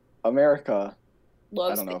 America,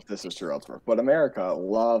 I Loves don't know if this is pancakes. true elsewhere, but America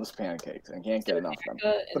loves pancakes and can't get enough of them.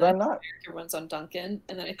 America, and But then I'm not, America runs on Dunkin',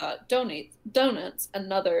 and then I thought donate donuts,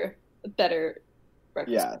 another better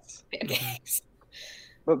breakfast yes. pancakes.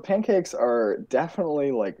 But pancakes are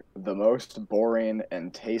definitely like the most boring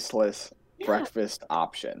and tasteless Yeah, breakfast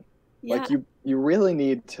option. yeah, Like you really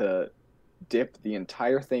need to dip the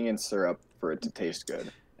entire thing in syrup for it to taste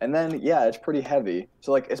good. And then yeah, it's pretty heavy.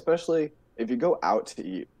 So like especially if you go out to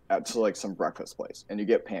eat out to like some breakfast place and you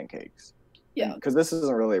get pancakes. yeah, Because this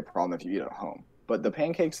isn't really a problem if you eat at home. But the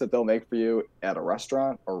pancakes that they'll make for you at a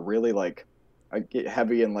restaurant are really get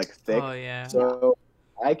heavy and like thick. Oh yeah. So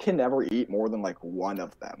I can never eat more than like one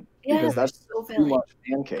of them yeah. because They're that's so too filling. much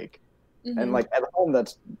pancake. And Hmm. like at home,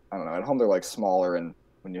 that's I don't know. At home, they're like smaller, and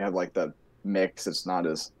when you have like the mix, it's not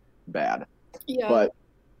as bad. Yeah, But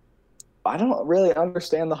I don't really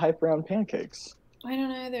understand the hype around pancakes. I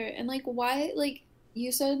don't either. And like, why? Like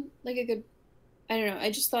you said, like a good. I don't know.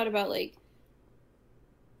 I just thought about like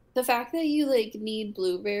the fact that you like need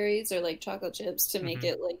blueberries or like chocolate chips to make Hmm.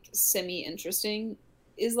 it like semi interesting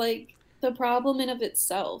is like the problem in of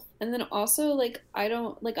itself. And then also like I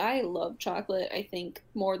don't like I love chocolate, I think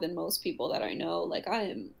more than most people that I know. Like I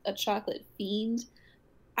am a chocolate fiend.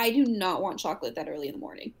 I do not want chocolate that early in the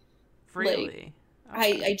morning. Like Really?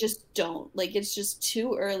 I Okay. just don't. Like it's just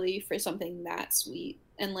too early for something that sweet.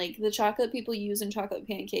 And like the chocolate people use in chocolate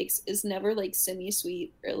pancakes is never like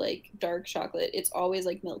semi-sweet or like dark chocolate. It's always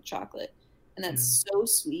like milk chocolate. And Mm. that's so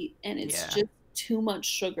sweet and it's Yeah. just too much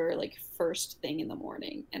sugar like first thing in the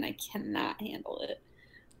morning and I cannot handle it.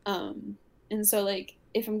 Um and so like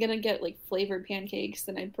if I'm gonna get like flavored pancakes,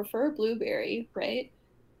 then I'd prefer blueberry, right?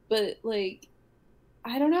 But like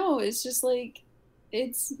I don't know, it's just like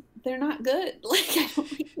it's they're not good. Like I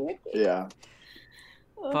don't like pancakes. Yeah,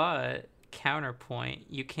 Ugh. But counterpoint,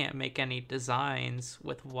 you can't make any designs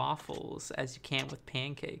with waffles as you can with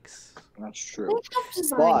pancakes. that's They true. have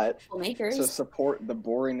design But waffle to makers. support the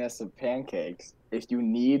boringness of pancakes, if you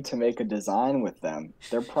need to make a design with them,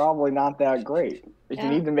 they're probably not that great. If you Yeah,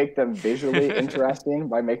 need to make them visually interesting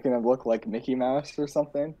by making them look like Mickey Mouse or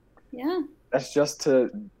something, yeah. that's just to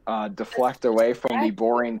That's deflect away from the exactly,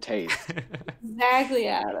 boring taste. exactly,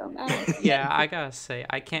 Adam. Adam. Yeah, I gotta say,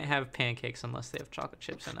 I can't have pancakes unless they have chocolate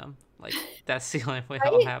chips in them. Like, that's the only way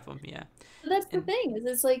I'll Right? have them, yeah. But that's the And thing is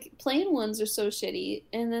it's like plain ones are so shitty,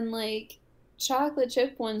 and then like chocolate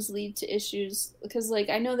chip ones lead to issues because like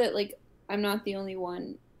I know that like I'm not the only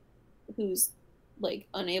one who's like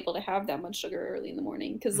unable to have that much sugar early in the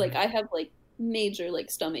morning because like mhm. I have like major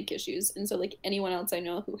like stomach issues, and so like anyone else I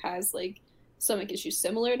know who has like stomach issues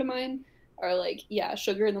similar to mine are like, yeah,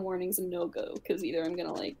 sugar in the morning's a no go because either I'm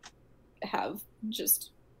gonna like have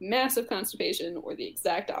just massive constipation or the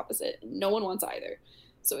exact opposite. No one wants either.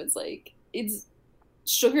 So it's like it's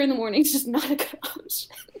sugar in the morning is just not a good option.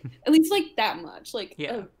 At least like that much. Like Yeah.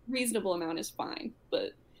 a reasonable amount is fine,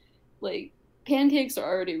 but like pancakes are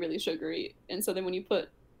already really sugary, and so then when you put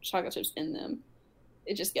chocolate chips in them,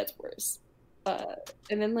 it just gets worse. Uh,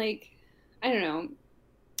 and then like I don't know.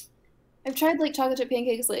 I've tried like chocolate chip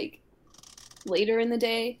pancakes like later in the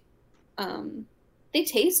day. Um, they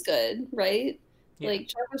taste good, right? Yeah. Like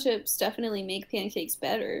chocolate chips definitely make pancakes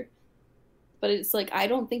better, but it's like I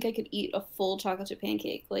don't think I could eat a full chocolate chip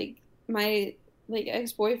pancake. Like my like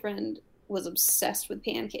ex-boyfriend was obsessed with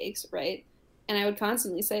pancakes, right? And I would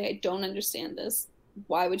constantly say, I don't understand this.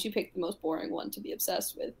 Why would you pick the most boring one to be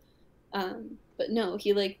obsessed with? But no,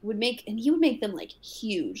 he like would make and he would make them like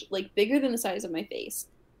huge, like bigger than the size of my face.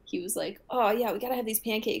 He was like, "Oh yeah, we gotta have these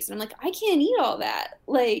pancakes," and I'm like, "I can't eat all that.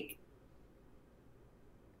 Like,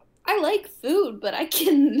 I like food, but I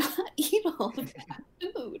cannot eat all of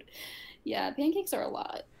that food." Yeah, pancakes are a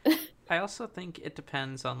lot. I also think it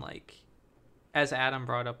depends on, like, as Adam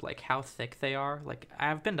brought up, like, how thick they are. Like,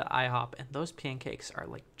 I've been to IHOP, and those pancakes are,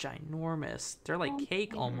 like, ginormous. They're like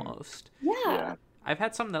cake Mhm. almost. Yeah. Yeah, I've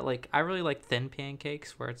had some that, like, I really like thin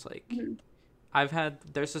pancakes where it's like, Mhm.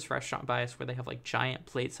 there's this restaurant by us where they have, like, giant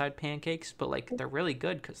plate side pancakes, but, like, they're really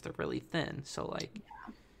good because they're really thin. So, like,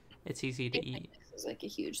 it's easy to eat. Pancakes is like a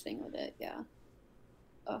huge thing with it. Yeah.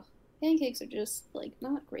 Oh, pancakes are just like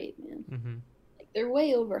not great, man. Hmm. Like they're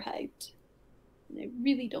way overhyped, and I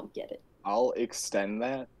really don't get it. I'll extend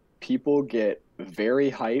that. people get very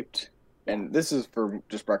hyped, and this is for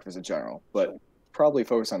just breakfast in general, but probably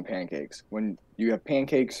focus on pancakes. When you have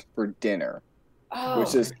pancakes for dinner,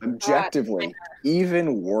 which Oh, is God. objectively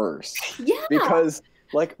even worse Yeah. because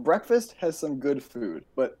like breakfast has some good food,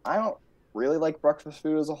 but I don't really like breakfast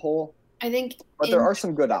food as a whole. I think But there are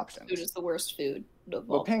some good options. food is the worst food of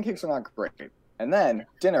But all. pancakes are not great. And then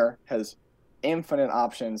dinner has infinite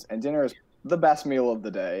options, and dinner is the best meal of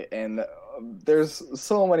the day. And there's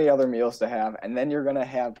so many other meals to have. And then you're gonna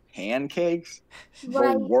have pancakes,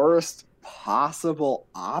 Right. the worst possible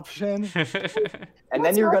option. And then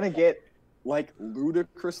What's you're wrong? gonna get like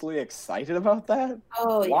ludicrously excited about that.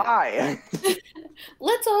 Oh, yeah. Why?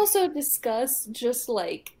 Let's also discuss just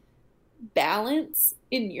like balance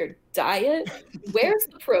in your diet. Where's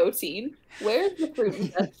the protein? Where's the fruit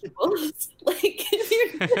and vegetables? Like, if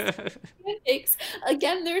you're just pancakes,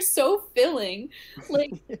 again, they're so filling.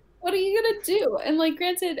 Like, what are you gonna do? And like,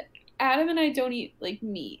 granted, Adam and I don't eat like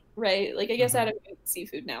meat, right? Like, I guess Adam eats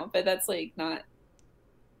seafood now, but that's like not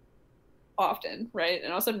often, right?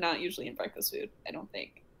 And also not usually in breakfast food, I don't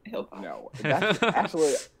think. I hope not. No, that's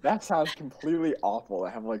actually that sounds completely awful to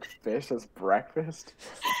have like fish as breakfast.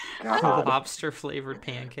 God. Lobster flavored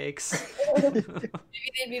pancakes. Maybe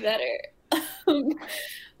they'd be better.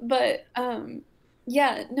 But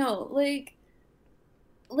yeah, no, like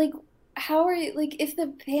how are you, like, if the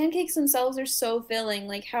pancakes themselves are so filling,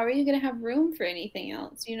 like how are you gonna have room for anything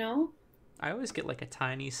else, you know? I always get like a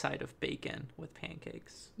tiny side of bacon with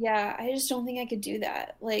pancakes. Yeah, I just don't think I could do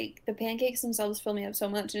that. Like the pancakes themselves fill me up so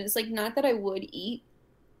much, and it's like not that I would eat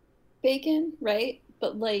bacon, right?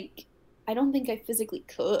 But like I don't think I physically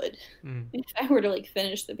could if I were to like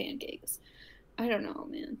finish the pancakes. I don't know,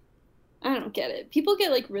 man. I don't get it. People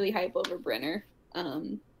get like really hype over Brenner,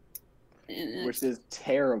 and Which is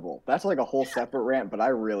terrible. That's like a whole separate rant, but I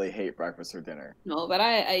really hate breakfast or dinner. no, but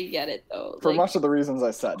I get it though. For Like, much of the reasons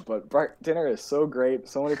I said, but dinner is so great,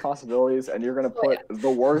 so many possibilities, and you're going to put the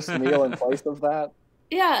worst meal in place of that?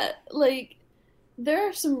 yeah, like there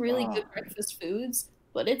are some really good breakfast foods,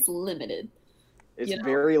 but it's limited. It's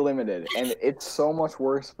very limited, and it's so much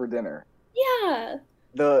worse for dinner. Yeah.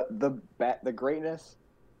 The greatness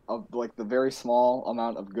of like the very small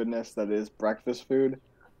amount of goodness that is breakfast food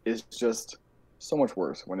is just so much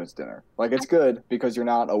worse when it's dinner. Like it's good because you're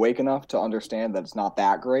not awake enough to understand that it's not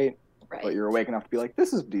that great, Right. but you're awake enough to be like,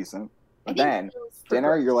 this is decent. But then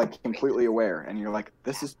dinner, you're like completely aware, and you're like,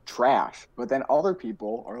 this is trash. But then other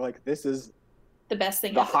people are like, this is the best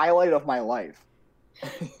thing the ever. highlight of my life.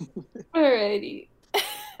 Alrighty.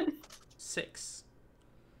 6.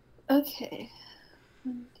 Okay.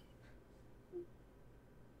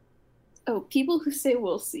 Oh, people who say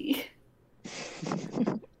we'll see.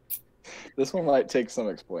 This one might take some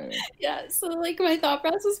explaining. Yeah, so like my thought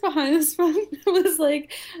process behind this one was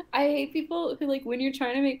like, I hate people who like when you're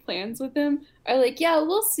trying to make plans with them are like, yeah,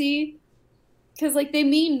 we'll see, because like they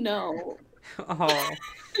mean no. Oh.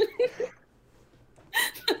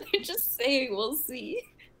 They're just saying we'll see.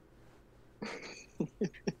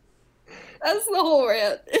 That's the whole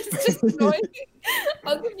rant. It's just annoying.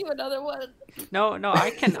 I'll give you another one. No,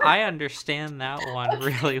 I understand that one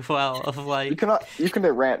really well. Of like, you can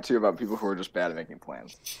rant too about people who are just bad at making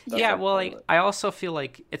plans. That's yeah, like well, part of like it. I also feel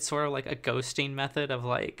like it's sort of like a ghosting method of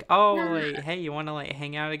like, oh, like, hey, you want to like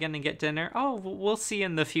hang out again and get dinner? Oh, we'll see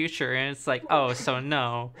in the future, and it's like, oh, so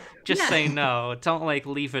no, just say no. Don't like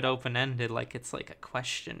leave it open ended like it's like a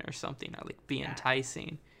question or something, or like be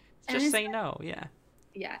enticing. Just say no, yeah.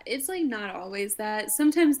 Yeah, it's like not always that.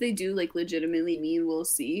 Sometimes they do like legitimately mean we'll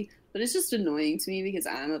see, but it's just annoying to me because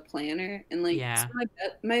I'm a planner and like Yeah. so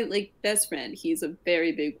my like best friend, he's a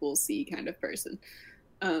very big we'll see kind of person.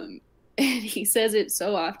 And he says it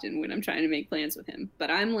so often when I'm trying to make plans with him,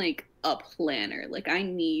 but I'm like a planner. Like I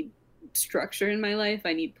need structure in my life.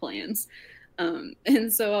 I need plans.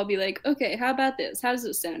 And so I'll be like, okay, how about this? How does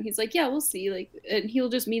this sound? He's like, yeah, we'll see. Like, and he'll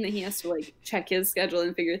just mean that he has to like check his schedule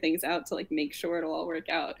and figure things out to like make sure it'll all work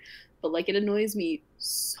out. But like, it annoys me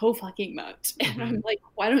so fucking much. And I'm like,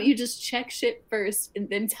 why don't you just check shit first and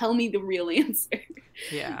then tell me the real answer?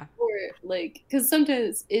 Yeah. Or like, because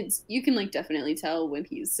sometimes you can like definitely tell when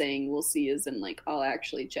he's saying we'll see as in like, I'll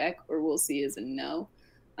actually check, or we'll see as in no.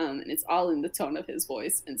 And it's all in the tone of his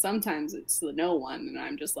voice. And sometimes it's the no one, and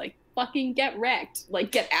I'm just like, fucking get wrecked.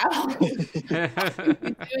 Like, get out.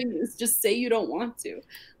 Doing this. Just say you don't want to.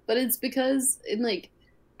 But it's because, and like,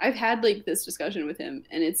 I've had like this discussion with him,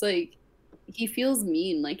 and it's like, he feels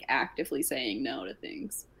mean, like actively saying no to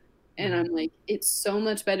things. And I'm like, it's so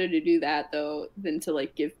much better to do that though than to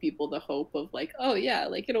like give people the hope of like, oh yeah,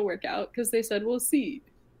 like it'll work out because they said we'll see.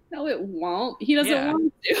 No, it won't. He doesn't Yeah.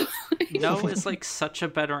 want to. No is like such a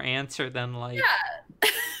better answer than like Yeah.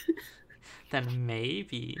 than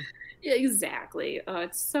maybe. Yeah, exactly. Oh,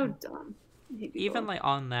 it's so dumb. I hate people. Even like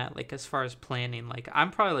on that, like as far as planning, like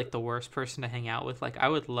I'm probably like the worst person to hang out with. Like I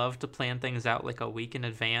would love to plan things out like a week in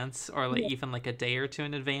advance or like Yeah. even like a day or two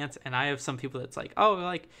in advance. And I have some people that's like, oh,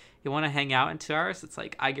 like you want to hang out in 2 hours? It's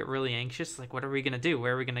like I get really anxious. Like, what are we gonna do?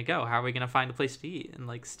 Where are we gonna go? How are we gonna find a place to eat? And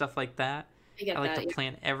like stuff like that. I get I like that. to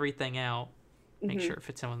plan everything out, make Mhm. sure it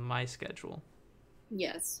fits in with my schedule.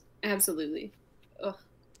 Yes, absolutely. Ugh.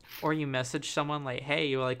 Or you message someone like, hey,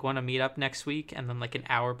 you like want to meet up next week? And then like an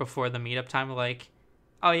hour before the meetup time, like,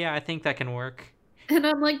 oh yeah, I think that can work. And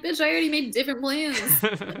I'm like, bitch, I already made different plans.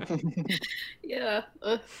 Yeah.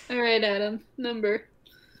 Ugh. All right, Adam. Number.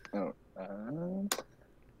 Oh,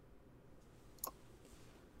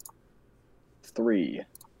 3.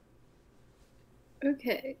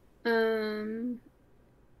 Okay.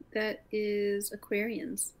 That is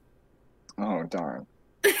Aquarians. Oh, darn.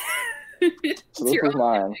 It's So this your was own-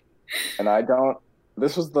 mine, and I don't.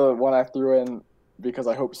 This was the one I threw in because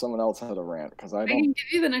I hope someone else had a rant. Because I I don't. can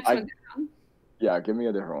give you the next I- one down. Yeah, give me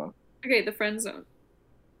a different one. Okay, the friend zone.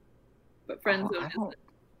 But friend Oh, zone I is don't.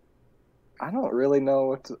 I don't really know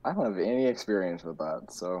what to. I don't have any experience with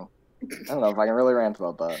that, so I don't know if I can really rant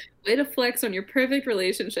about that. way to flex on your perfect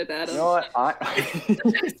relationship, Adam. You know what?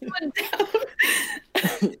 Next one down.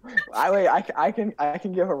 I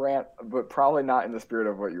can give a rant, but probably not in the spirit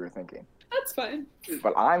of what you were thinking. That's fine.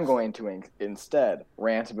 But I'm going to instead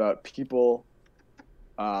rant about people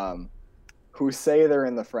who say they're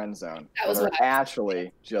in the friend zone That was but are what I was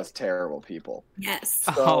actually just terrible people. Yes.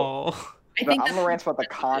 So, Oh. I But think I'm that's gonna rant about the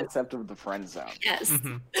concept of the friend zone. yes.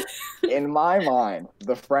 Mhm. In my mind,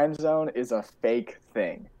 the friend zone is a fake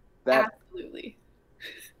thing. That Absolutely.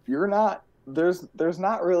 you're not there's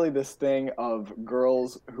not really this thing of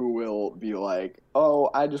girls who will be like, "Oh,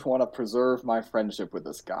 I just want to preserve my friendship with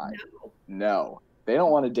this guy." No. No. They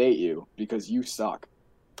don't want to date you because you suck.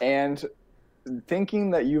 And thinking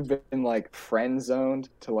that you've been like friend zoned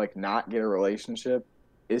to like not get a relationship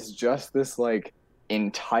is just this like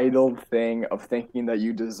entitled thing of thinking that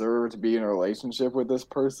you deserve to be in a relationship with this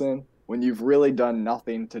person when you've really done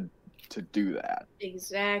nothing to do that.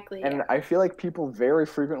 Exactly. And I feel like people very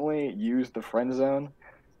frequently use the friend zone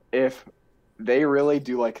if they really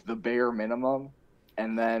do like the bare minimum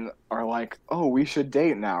and then are like, "Oh, we should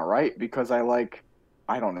date now, right? Because I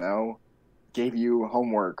don't know, gave you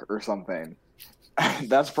homework or something."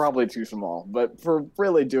 That's probably too small. But for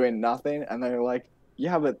really doing nothing and they're like,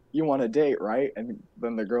 "Yeah, but you want to date, right?" And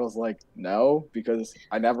then the girl's like, "No, because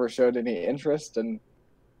I never showed any interest and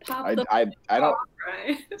Pop I the don't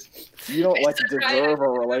right. you don't like said right, deserve a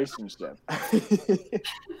relationship."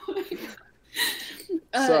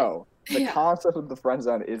 So the yeah. concept of the friend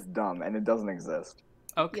zone is dumb and it doesn't exist.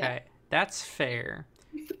 Okay, that's fair.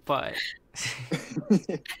 But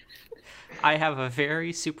I have a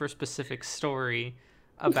very super specific story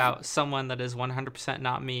about someone that is 100%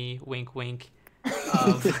 not me, wink wink,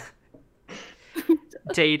 of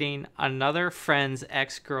dating another friend's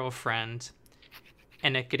ex-girlfriend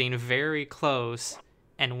and it getting very close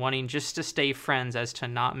and wanting just to stay friends as to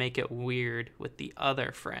not make it weird with the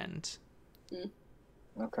other friend.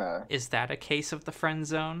 Okay. Is that a case of the friend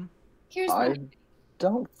zone? Here's I one.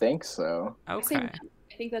 don't think so. I say no. Okay.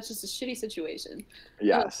 I think that's just a shitty situation.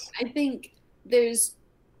 Yes. I think there's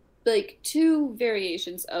like two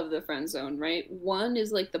variations of the friend zone, right? One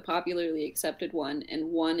is like the popularly accepted one, and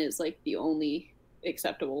one is like the only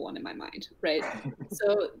acceptable one in my mind, right?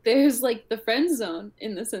 So there's like the friend zone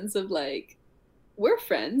in the sense of like we're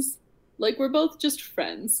friends, like we're both just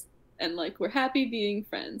friends, and like we're happy being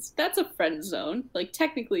friends. That's a friend zone. Like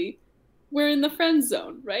technically, we're in the friend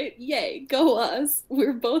zone, right? Yay, go us.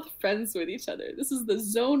 We're both friends with each other. This is the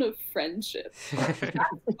zone of friendship. Fine.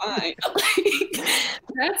 Like,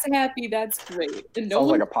 that's happy, that's great. And no Sounds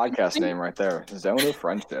one like a podcast name right there. Zone of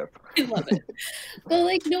Friendship. I love it. But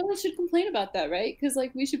like no one should complain about that, right? Because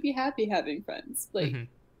like we should be happy having friends. Like Mhm.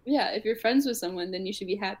 yeah, if you're friends with someone, then you should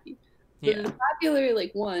be happy. But Yeah. the popular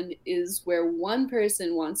like one is where one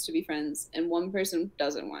person wants to be friends and one person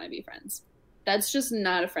doesn't want to be friends. That's just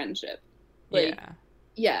not a friendship. Like Yeah.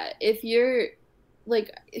 yeah, if you're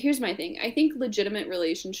like here's my thing. I think legitimate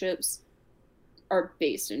relationships are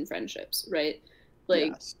based in friendships, right?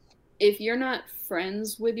 Like Yes. if you're not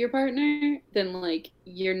friends with your partner, then like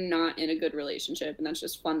you're not in a good relationship, and that's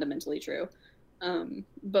just fundamentally true.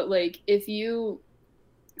 But like if you,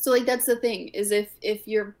 so like that's the thing is if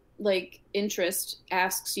your like interest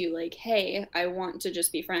asks you like, hey, I want to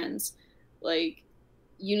just be friends, like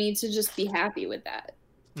you need to just be happy with that.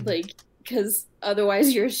 Mhm. Like because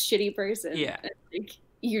otherwise you're a shitty person. Yeah. And, like,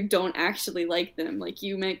 you don't actually like them. Like,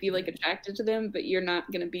 you might be like attracted to them, but you're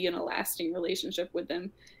not going to be in a lasting relationship with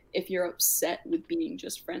them if you're upset with being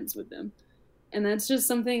just friends with them. And that's just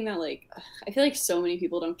something that, like, I feel like so many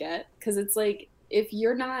people don't get, because it's like, if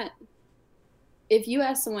you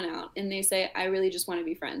ask someone out and they say, I really just want to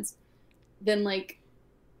be friends, then, like,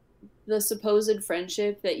 the supposed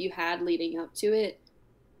friendship that you had leading up to it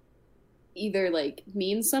either, like,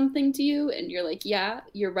 means something to you and you're like, yeah,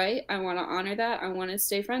 you're right, I want to honor that, I want to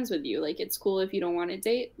stay friends with you, like, it's cool if you don't want to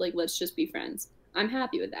date, like, let's just be friends, I'm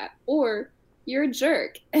happy with that. Or you're a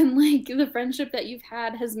jerk and, like, the friendship that you've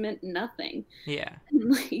had has meant nothing. Yeah.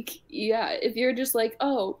 And, like, yeah, if you're just like,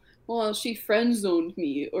 oh, well, she friend zoned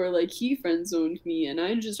me, or, like, he friend zoned me, and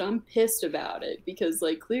I'm pissed about it because,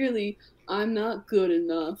 like, clearly I'm not good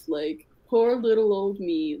enough, like, poor little old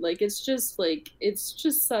me. Like, it's just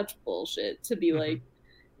such bullshit to be like,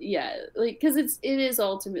 yeah, like, because it is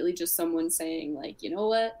ultimately just someone saying, like, you know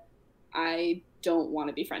what, I don't want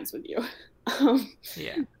to be friends with you.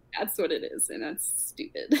 Yeah. That's what it is, and that's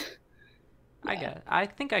stupid. I get it. I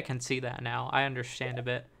think I can see that now. I understand a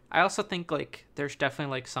bit. I also think, like, there's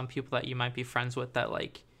definitely, like, some people that you might be friends with that,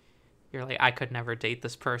 like, you're like, I could never date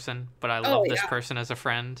this person, but I love this person as a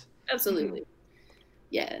friend. Absolutely.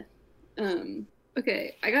 Yeah.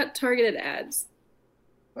 Okay, I got targeted ads.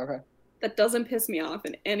 Okay. That doesn't piss me off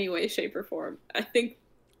in any way, shape, or form. I think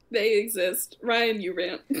they exist. Ryan, you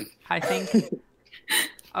rant. I think...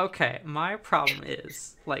 Okay, my problem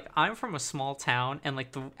is, like, I'm from a small town, and,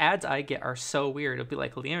 like, the ads I get are so weird. It'll be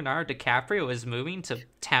like, Leonardo DiCaprio is moving to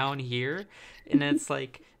town here, and it's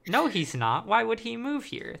like, no, he's not. Why would he move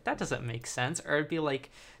here? That doesn't make sense. Or it'd be like,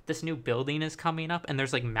 this new building is coming up, and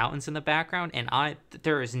there's, like, mountains in the background, and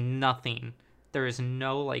there is nothing. There is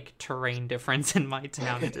no, like, terrain difference in my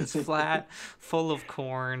town. It is flat, full of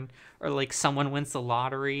corn, or, like, someone wins the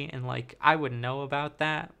lottery, and, like, I wouldn't know about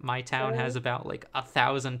that. My town has about, like,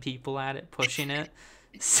 1,000 people at it pushing it.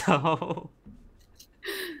 So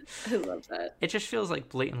I love that. It just feels like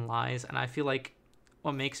blatant lies, and I feel like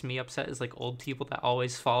what makes me upset is, like, old people that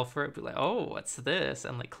always fall for it, be like, oh, what's this?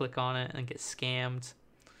 And, like, click on it and get scammed.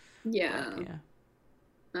 Yeah. Like, yeah.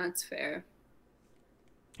 That's fair.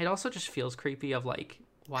 It also just feels creepy of, like,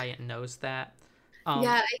 why it knows that.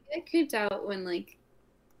 Yeah, I get creeped out when, like,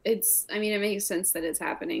 it makes sense that it's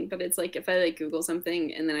happening, but it's like, if I, like, Google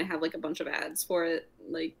something and then I have, like, a bunch of ads for it,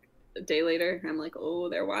 like, a day later, I'm like, oh,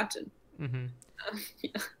 they're watching. Mm-hmm.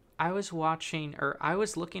 Yeah. I was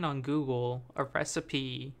looking on Google a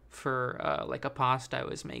recipe for, like, a pasta I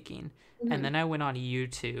was making, and then I went on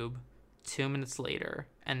YouTube 2 minutes later,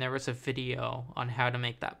 and there was a video on how to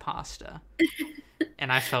make that pasta.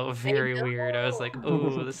 And I felt very weird. I was like,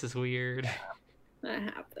 oh, this is weird. That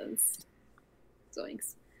happens.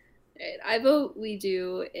 Zoinks. All right, I vote we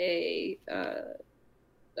do a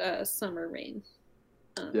summer rain.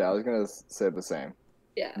 Yeah, I was going to say the same.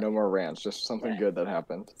 Yeah. No more rants, just something good that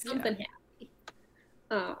happened. Something happy.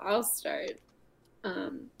 I'll start.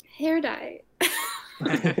 Hair dye.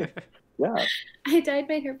 Yeah. I dyed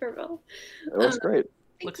my hair purple. It looks great.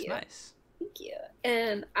 Looks nice. Thank you.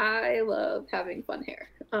 And I love having fun hair.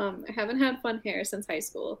 I haven't had fun hair since high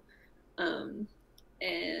school. And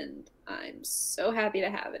I'm so happy to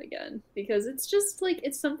have it again, because it's just, like,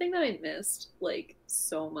 it's something that I missed, like,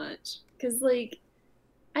 so much. Because, like,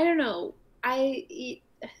 I don't know.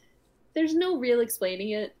 There's no real explaining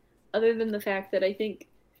it other than the fact that I think,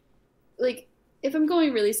 like, if I'm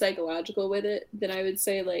going really psychological with it, then I would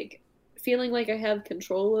say, like, feeling like I have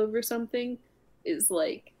control over something is,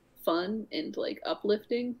 like, fun and, like,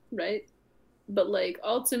 uplifting, right? But, like,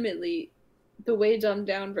 ultimately, the way dumbed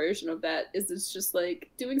down version of that is, it's just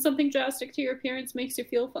like, doing something drastic to your appearance makes you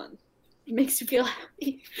feel fun. It makes you feel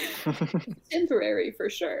happy. It's temporary for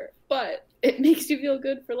sure, but it makes you feel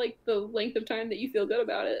good for, like, the length of time that you feel good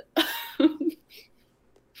about it.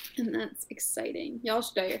 And that's exciting. Y'all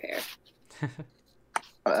should dye your hair.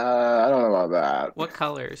 I don't know about that. What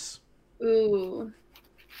colors? Ooh.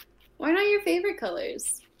 Why not your favorite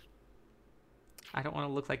colors? I don't want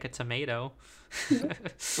to look like a tomato.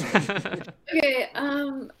 Okay,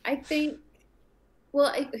 I think,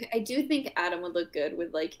 well, I do think Adam would look good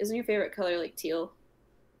with, like, isn't your favorite color, like, teal?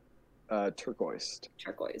 Turquoise.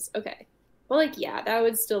 Turquoise. Okay. Well, like, yeah, that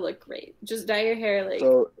would still look great. Just dye your hair, like...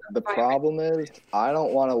 So, the problem is, I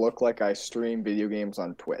don't want to look like I stream video games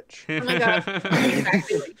on Twitch. Oh my god, that's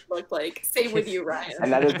exactly what you look like. Same with you, Ryan.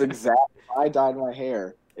 And that is exactly why I dyed my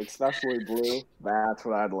hair, especially blue. That's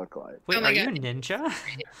what I'd look like. Wait, Oh my are you a God.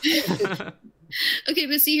 ninja? Okay,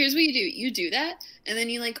 but see, here's what you do. You do that, and then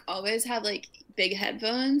you, like, always have, like, big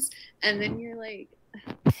headphones, and then you're, like,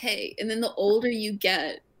 Hey, and then the older you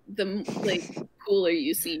get, the like cooler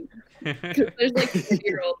you seem. Because there's like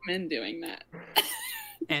 30-year-old men doing that.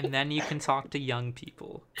 And then you can talk to young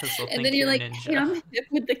people because they'll And think then you're you're a like, hey, I'm ninja. hip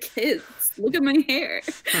with the kids. Look at my hair.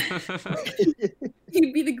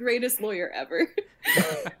 You'd be the greatest lawyer ever.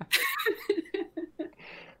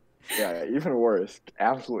 Yeah, even worse.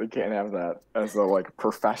 Absolutely can't have that as a like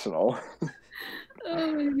professional.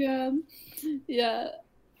 Oh my god. Yeah.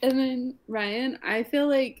 And then Ryan, I feel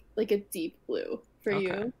like a deep blue for Okay.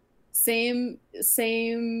 you. Same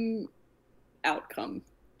outcome.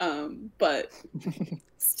 But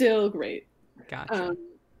still great. Gotcha.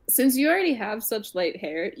 Since you already have such light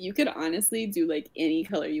hair, you could honestly do like any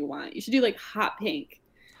color you want. You should do like hot pink.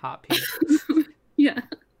 Hot pink. Yeah.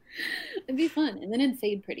 It'd be fun. And then it'd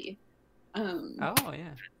fade pretty. Oh,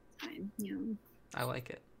 yeah. Fine. Yeah. I like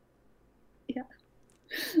it. Yeah.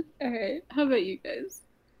 All right. How about you guys?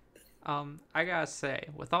 I gotta say,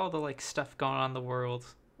 with all the like stuff going on in the world,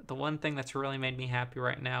 the one thing that's really made me happy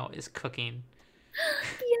right now is cooking.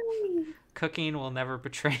 Yay. Cooking will never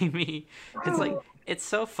betray me. It's like it's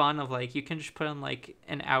so fun of like you can just put in like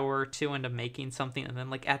an hour or two into making something and then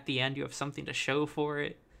like at the end you have something to show for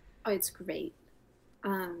it. Oh, it's great.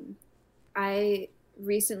 I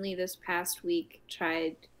recently this past week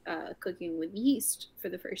tried cooking with yeast for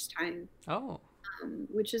the first time, Oh.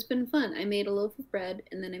 which has been fun. I made a loaf of bread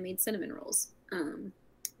and then I made cinnamon rolls.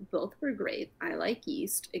 Both were great. I like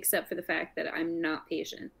yeast, except for the fact that I'm not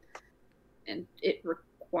patient, and it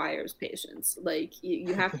requires patience. Like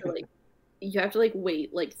you have to like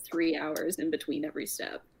wait like 3 hours in between every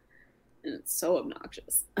step, and it's so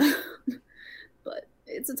obnoxious. But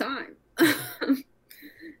it's a time.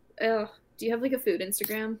 Do you have like a food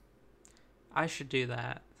Instagram? I should do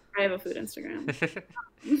that. I have a food Instagram.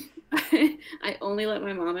 I only let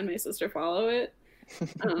my mom and my sister follow it.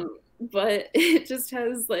 But it just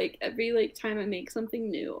has like every like time I make something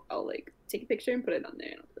new, I'll like take a picture and put it on there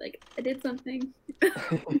and I'll be like, I did something.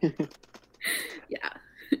 Yeah.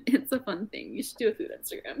 It's a fun thing. You should do a food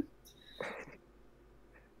Instagram.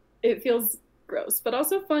 It feels gross, but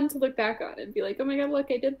also fun to look back on and be like, oh my god, look,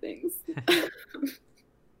 I did things.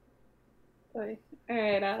 Boy. All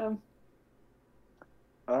right, Adam.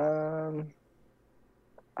 I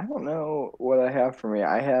don't know what I have for me.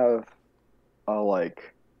 I have a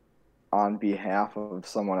like on behalf of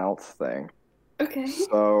someone else thing. Okay.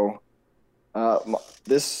 So,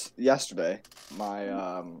 this yesterday,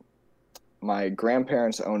 my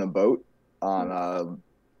grandparents own a boat on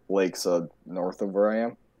lakes north of where I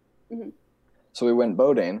am. Mm-hmm. So we went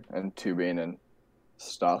boating and tubing and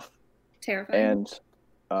stuff, Terrifying.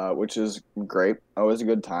 and which is great. Always a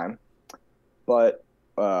good time. But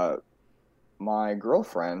my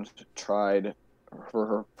girlfriend tried for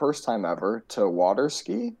her first time ever to water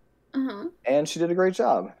ski, and she did a great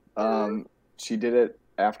job. She did it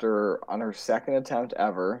on her second attempt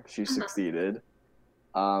ever. She succeeded.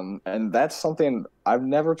 And that's something I've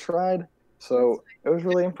never tried, so it was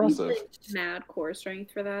really impressive. Like mad core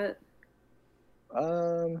strength for that.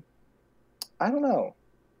 I don't know.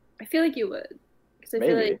 I feel like you would, because I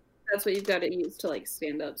Maybe. feel like that's what you've got to use to like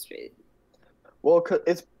stand up straight. Well,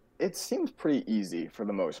 it seems pretty easy for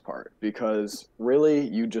the most part because really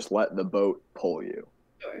you just let the boat pull you,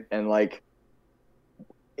 Sure. and like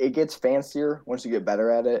it gets fancier once you get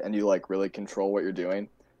better at it and you like really control what you're doing.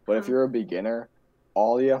 But if you're a beginner,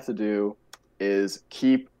 all you have to do is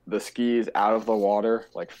keep the skis out of the water,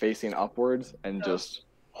 like facing upwards, and just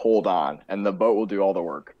hold on, and the boat will do all the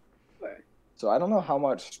work. Sure. So I don't know how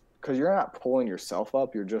much, because you're not pulling yourself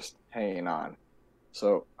up, you're just hanging on.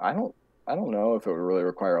 So I don't know if it would really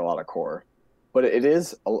require a lot of core, but it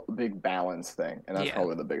is a big balance thing, and that's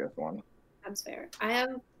probably the biggest one. That's fair. I have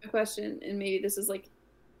a question, and maybe this is like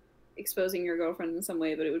exposing your girlfriend in some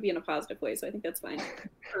way, but it would be in a positive way, so I think that's fine.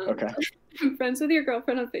 Okay. I'm friends with your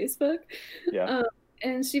girlfriend on Facebook. Yeah.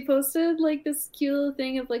 And she posted like this cute little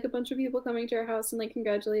thing of like a bunch of people coming to her house and like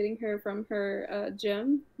congratulating her from her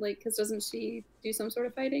gym, like because doesn't she do some sort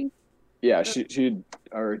of fighting? Yeah, she did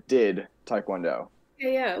Taekwondo.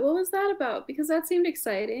 Yeah. What was that about? Because that seemed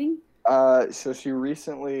exciting. So she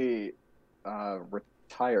recently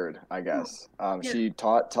retired, I guess. She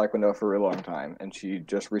taught Taekwondo for a really long time, and she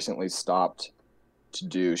just recently stopped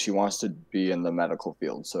she wants to be in the medical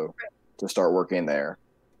field, so to start working there.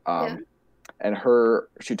 And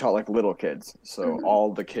she taught like little kids, so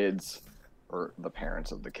all the kids, or the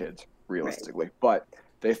parents of the kids, realistically. Right. But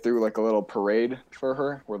they threw like a little parade for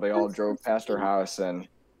her where they all drove past her house and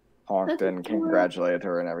honked and congratulated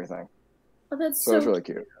her and everything. Oh, that's so it's really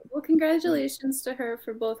cute. Well, congratulations to her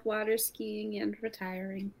for both water skiing and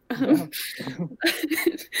retiring. Yeah.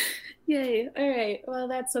 Yay. All right. Well,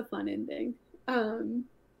 that's a fun ending.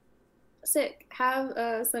 Sick. Have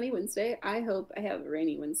a sunny Wednesday. I hope I have a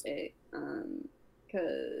rainy Wednesday. Because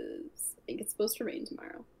I think it's supposed to rain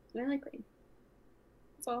tomorrow. And I like rain.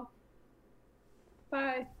 That's all.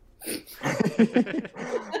 Bye.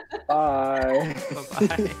 Bye.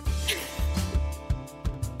 Bye-bye.